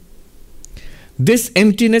 This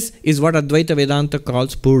emptiness is what Advaita Vedanta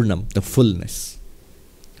calls Purnam, the fullness.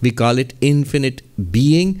 We call it infinite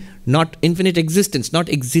being, not infinite existence, not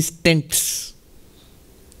existence.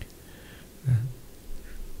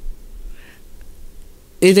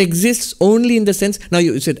 It exists only in the sense, now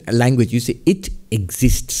you said language, you say it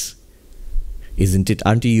exists. Isn't it?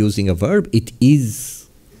 Aren't you using a verb? It is.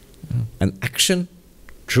 An action.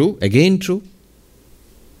 True, again true.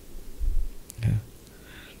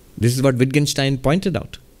 This is what Wittgenstein pointed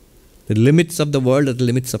out. The limits of the world are the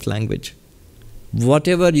limits of language.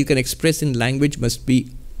 Whatever you can express in language must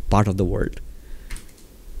be part of the world.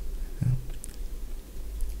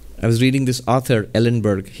 I was reading this author,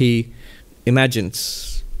 Ellenberg. He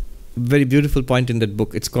imagines a very beautiful point in that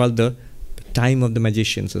book. It's called The Time of the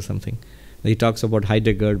Magicians or something. He talks about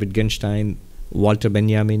Heidegger, Wittgenstein, Walter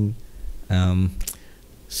Benjamin.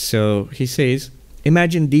 So he says,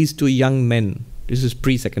 Imagine these two young men, this is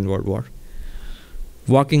pre-Second World War,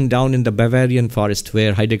 walking down in the Bavarian forest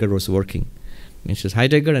where Heidegger was working. It's just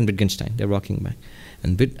Heidegger and Wittgenstein, they're walking by.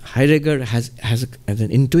 And Heidegger has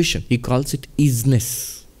an intuition. He calls it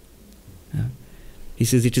isness. He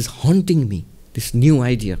says, it is haunting me, this new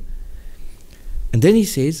idea. And then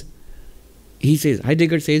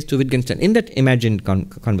Heidegger says to Wittgenstein, in that imagined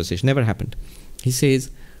conversation, never happened, he says,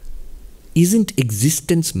 isn't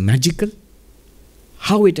existence magical?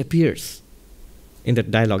 How it appears. In that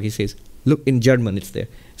dialogue, he says, look, in German it's there.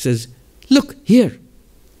 He says, look, here,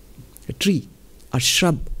 a tree, a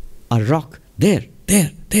shrub, a rock, there,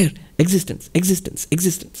 existence, existence,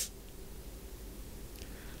 existence.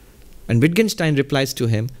 And Wittgenstein replies to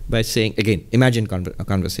him by saying, again, imagine a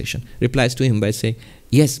conversation, replies to him by saying,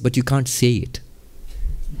 yes, but you can't say it.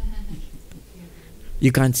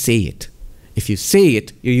 You can't say it. If you say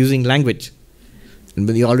it, you're using language. And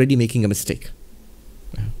you're already making a mistake.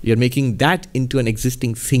 You're making that into an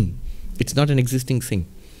existing thing. It's not an existing thing.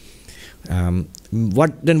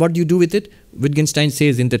 What do you do with it? Wittgenstein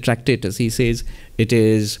says in the Tractatus, he says, it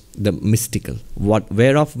is the mystical.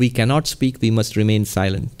 Whereof we cannot speak, we must remain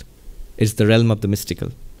silent. It's the realm of the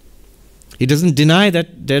mystical. He doesn't deny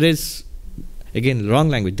that there is, again, wrong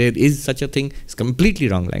language. There is such a thing. It's completely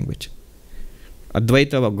wrong language.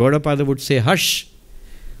 Advaita or Gaudapada would say, hush,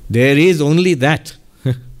 there is only that.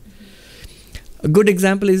 A good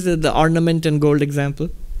example is the ornament and gold example.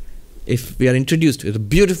 If we are introduced with a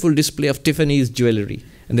beautiful display of Tiffany's jewelry,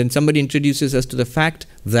 and then somebody introduces us to the fact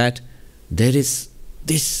that there is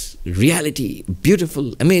this reality,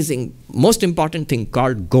 beautiful, amazing, most important thing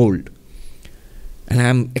called gold. And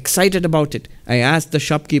I'm excited about it. I asked the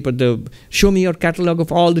shopkeeper, show me your catalog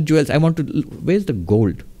of all the jewels. I want to, where's the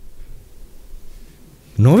gold?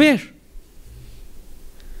 Nowhere.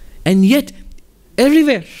 And yet,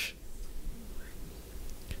 everywhere.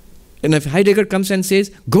 And if Heidegger comes and says,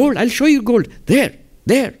 gold, I'll show you gold. There.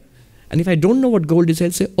 And if I don't know what gold is,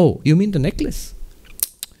 I'll say, oh, you mean the necklace?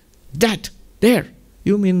 There.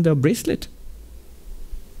 You mean the bracelet?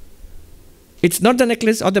 It's not the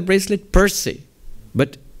necklace or the bracelet per se.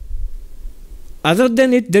 But other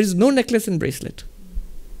than it, there is no necklace and bracelet.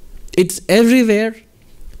 It's everywhere,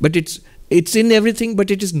 but it's in everything, but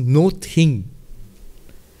it is no thing.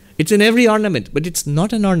 It's in every ornament, but it's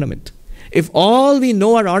not an ornament. If all we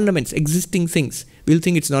know are ornaments, existing things, we'll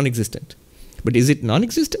think it's non-existent. But is it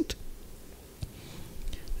non-existent?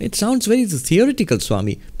 It sounds very theoretical,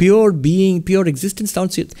 Swami. Pure being, pure existence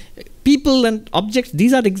sounds... People and objects,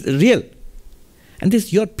 these are real. And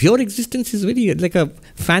your pure existence is very like a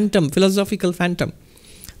phantom, philosophical phantom.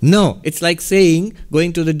 No, it's like saying,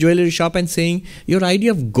 going to the jewelry shop and saying, your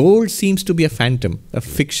idea of gold seems to be a phantom, a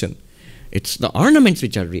fiction. It's the ornaments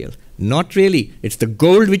which are real. Not really. It's the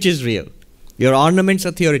gold which is real. Your ornaments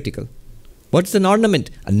are theoretical. What's an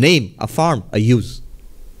ornament? A name, a form, a use.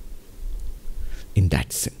 In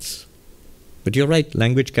that sense. But you're right,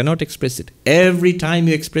 language cannot express it. Every time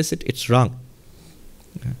you express it, it's wrong.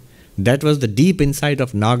 That was the deep insight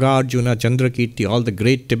of Nagarjuna, Chandrakirti, all the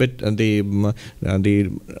great Tibet, the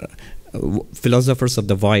philosophers of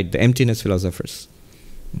the void, the emptiness philosophers.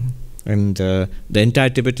 And the entire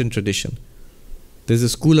Tibetan tradition. There's a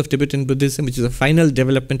school of Tibetan Buddhism, which is a final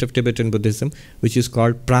development of Tibetan Buddhism, which is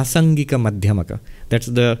called Prasangika Madhyamaka. That's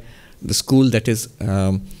the school that is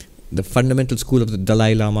the fundamental school of the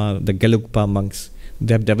Dalai Lama, the Gelugpa monks.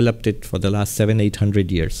 They have developed it for the last 700-800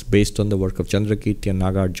 years, based on the work of Chandrakirti and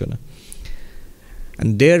Nagarjuna.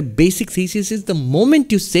 And their basic thesis is the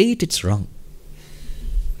moment you say it, it's wrong.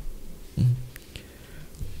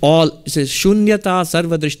 It says Shunyata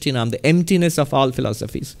Sarvadrishtinam, the emptiness of all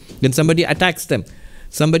philosophies. Then somebody attacks them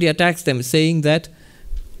saying that,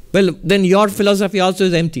 well, then your philosophy also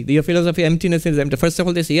is empty. Your philosophy of emptiness is empty. First of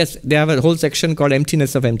all, they say, yes, they have a whole section called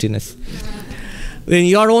emptiness of emptiness. Then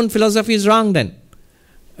your own philosophy is wrong then.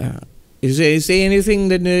 If you say anything,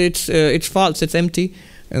 then it's false, it's empty.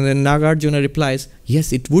 And then Nagarjuna replies,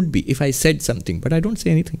 yes, it would be if I said something, but I don't say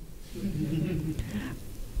anything.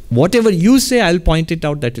 Whatever you say, I'll point it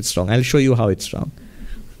out that it's wrong. I'll show you how it's wrong.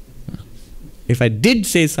 If I did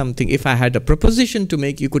say something, if I had a proposition to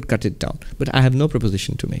make, you could cut it down. But I have no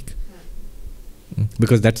proposition to make.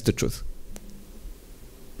 Because that's the truth.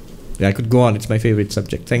 Yeah, I could go on. It's my favorite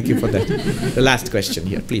subject. Thank you for that. The last question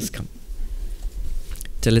here. Please come.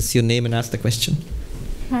 Tell us your name and ask the question.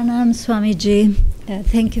 Pranam Swamiji.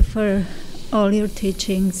 Thank you for all your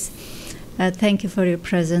teachings. Thank you for your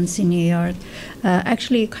presence in New York.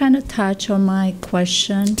 Actually, you kind of touch on my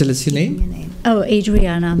question. Tell us your name. Oh,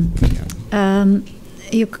 Adriana.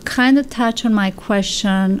 You kind of touch on my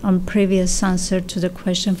question on previous answer to the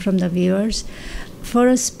question from the viewers. for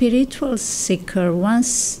a spiritual seeker,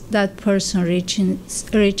 once that person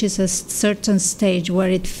reaches a certain stage where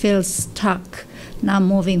it feels stuck, not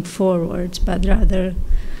moving forward, but rather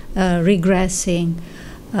regressing,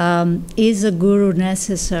 is a guru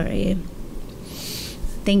necessary?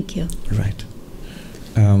 Thank you. Right.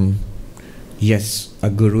 Yes, a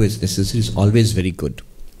guru is necessary. Is always very good.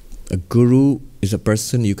 A guru is a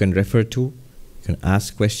person you can refer to, you can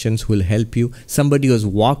ask questions, who will help you. Somebody who has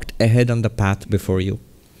walked ahead on the path before you.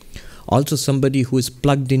 Also somebody who is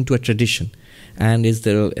plugged into a tradition and is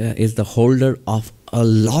the holder of a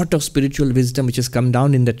lot of spiritual wisdom which has come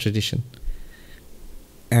down in that tradition.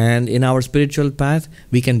 And in our spiritual path,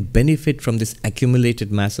 we can benefit from this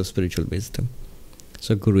accumulated mass of spiritual wisdom.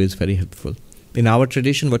 So guru is very helpful. In our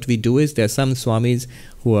tradition, what we do is there are some swamis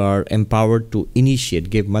who are empowered to initiate,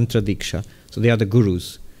 give mantra diksha. So they are the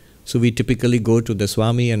gurus. So we typically go to the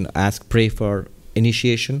swami and pray for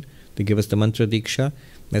initiation. They give us the mantra diksha.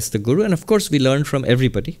 That's the guru. And of course, we learn from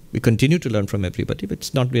everybody. We continue to learn from everybody. But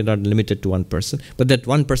we're not limited to one person. But that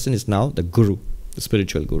one person is now the guru, the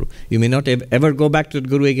spiritual guru. You may not ever go back to the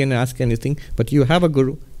guru again and ask anything, but you have a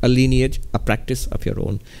guru, a lineage, a practice of your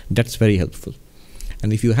own. That's very helpful.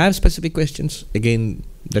 And if you have specific questions, again,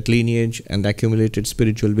 that lineage and accumulated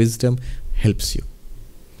spiritual wisdom helps you.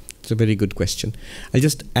 It's a very good question. I'll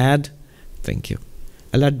just add, thank you.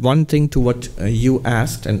 I'll add one thing to what you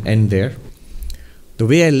asked and end there. The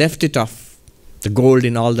way I left it off, the gold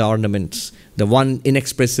in all the ornaments, the one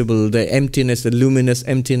inexpressible, the emptiness, the luminous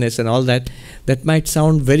emptiness and all that, that might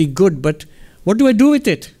sound very good, but what do I do with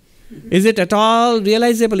it? Is it at all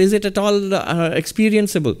realizable? Is it at all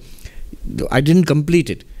experienceable? I didn't complete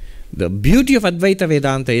it. The beauty of Advaita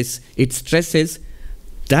Vedanta is it stresses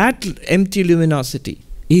that empty luminosity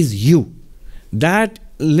is you. That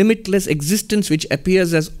limitless existence which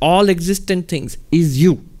appears as all existent things is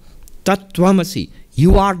you. Tat Tvamasi.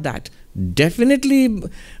 You are that. Definitely,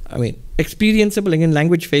 experienceable. Again,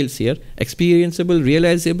 language fails here. Experienceable,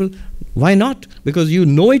 realizable. Why not? Because you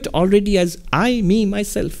know it already as I, me,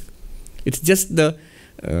 myself. It's just the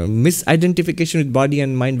misidentification with body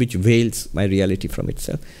and mind which veils my reality from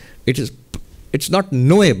itself. It's not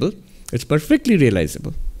knowable, it's perfectly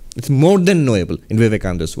realizable. It's more than knowable in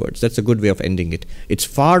Vivekananda's words. That's a good way of ending it. It's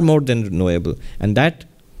far more than knowable. And that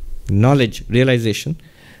knowledge, realization,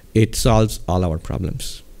 it solves all our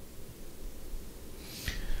problems.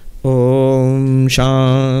 Om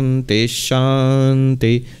Shanti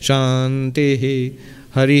Shanti Shanti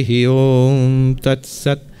Harihi Om Tat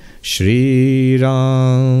Sat Shri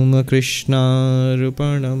Ram Krishna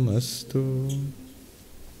Arpanamastu.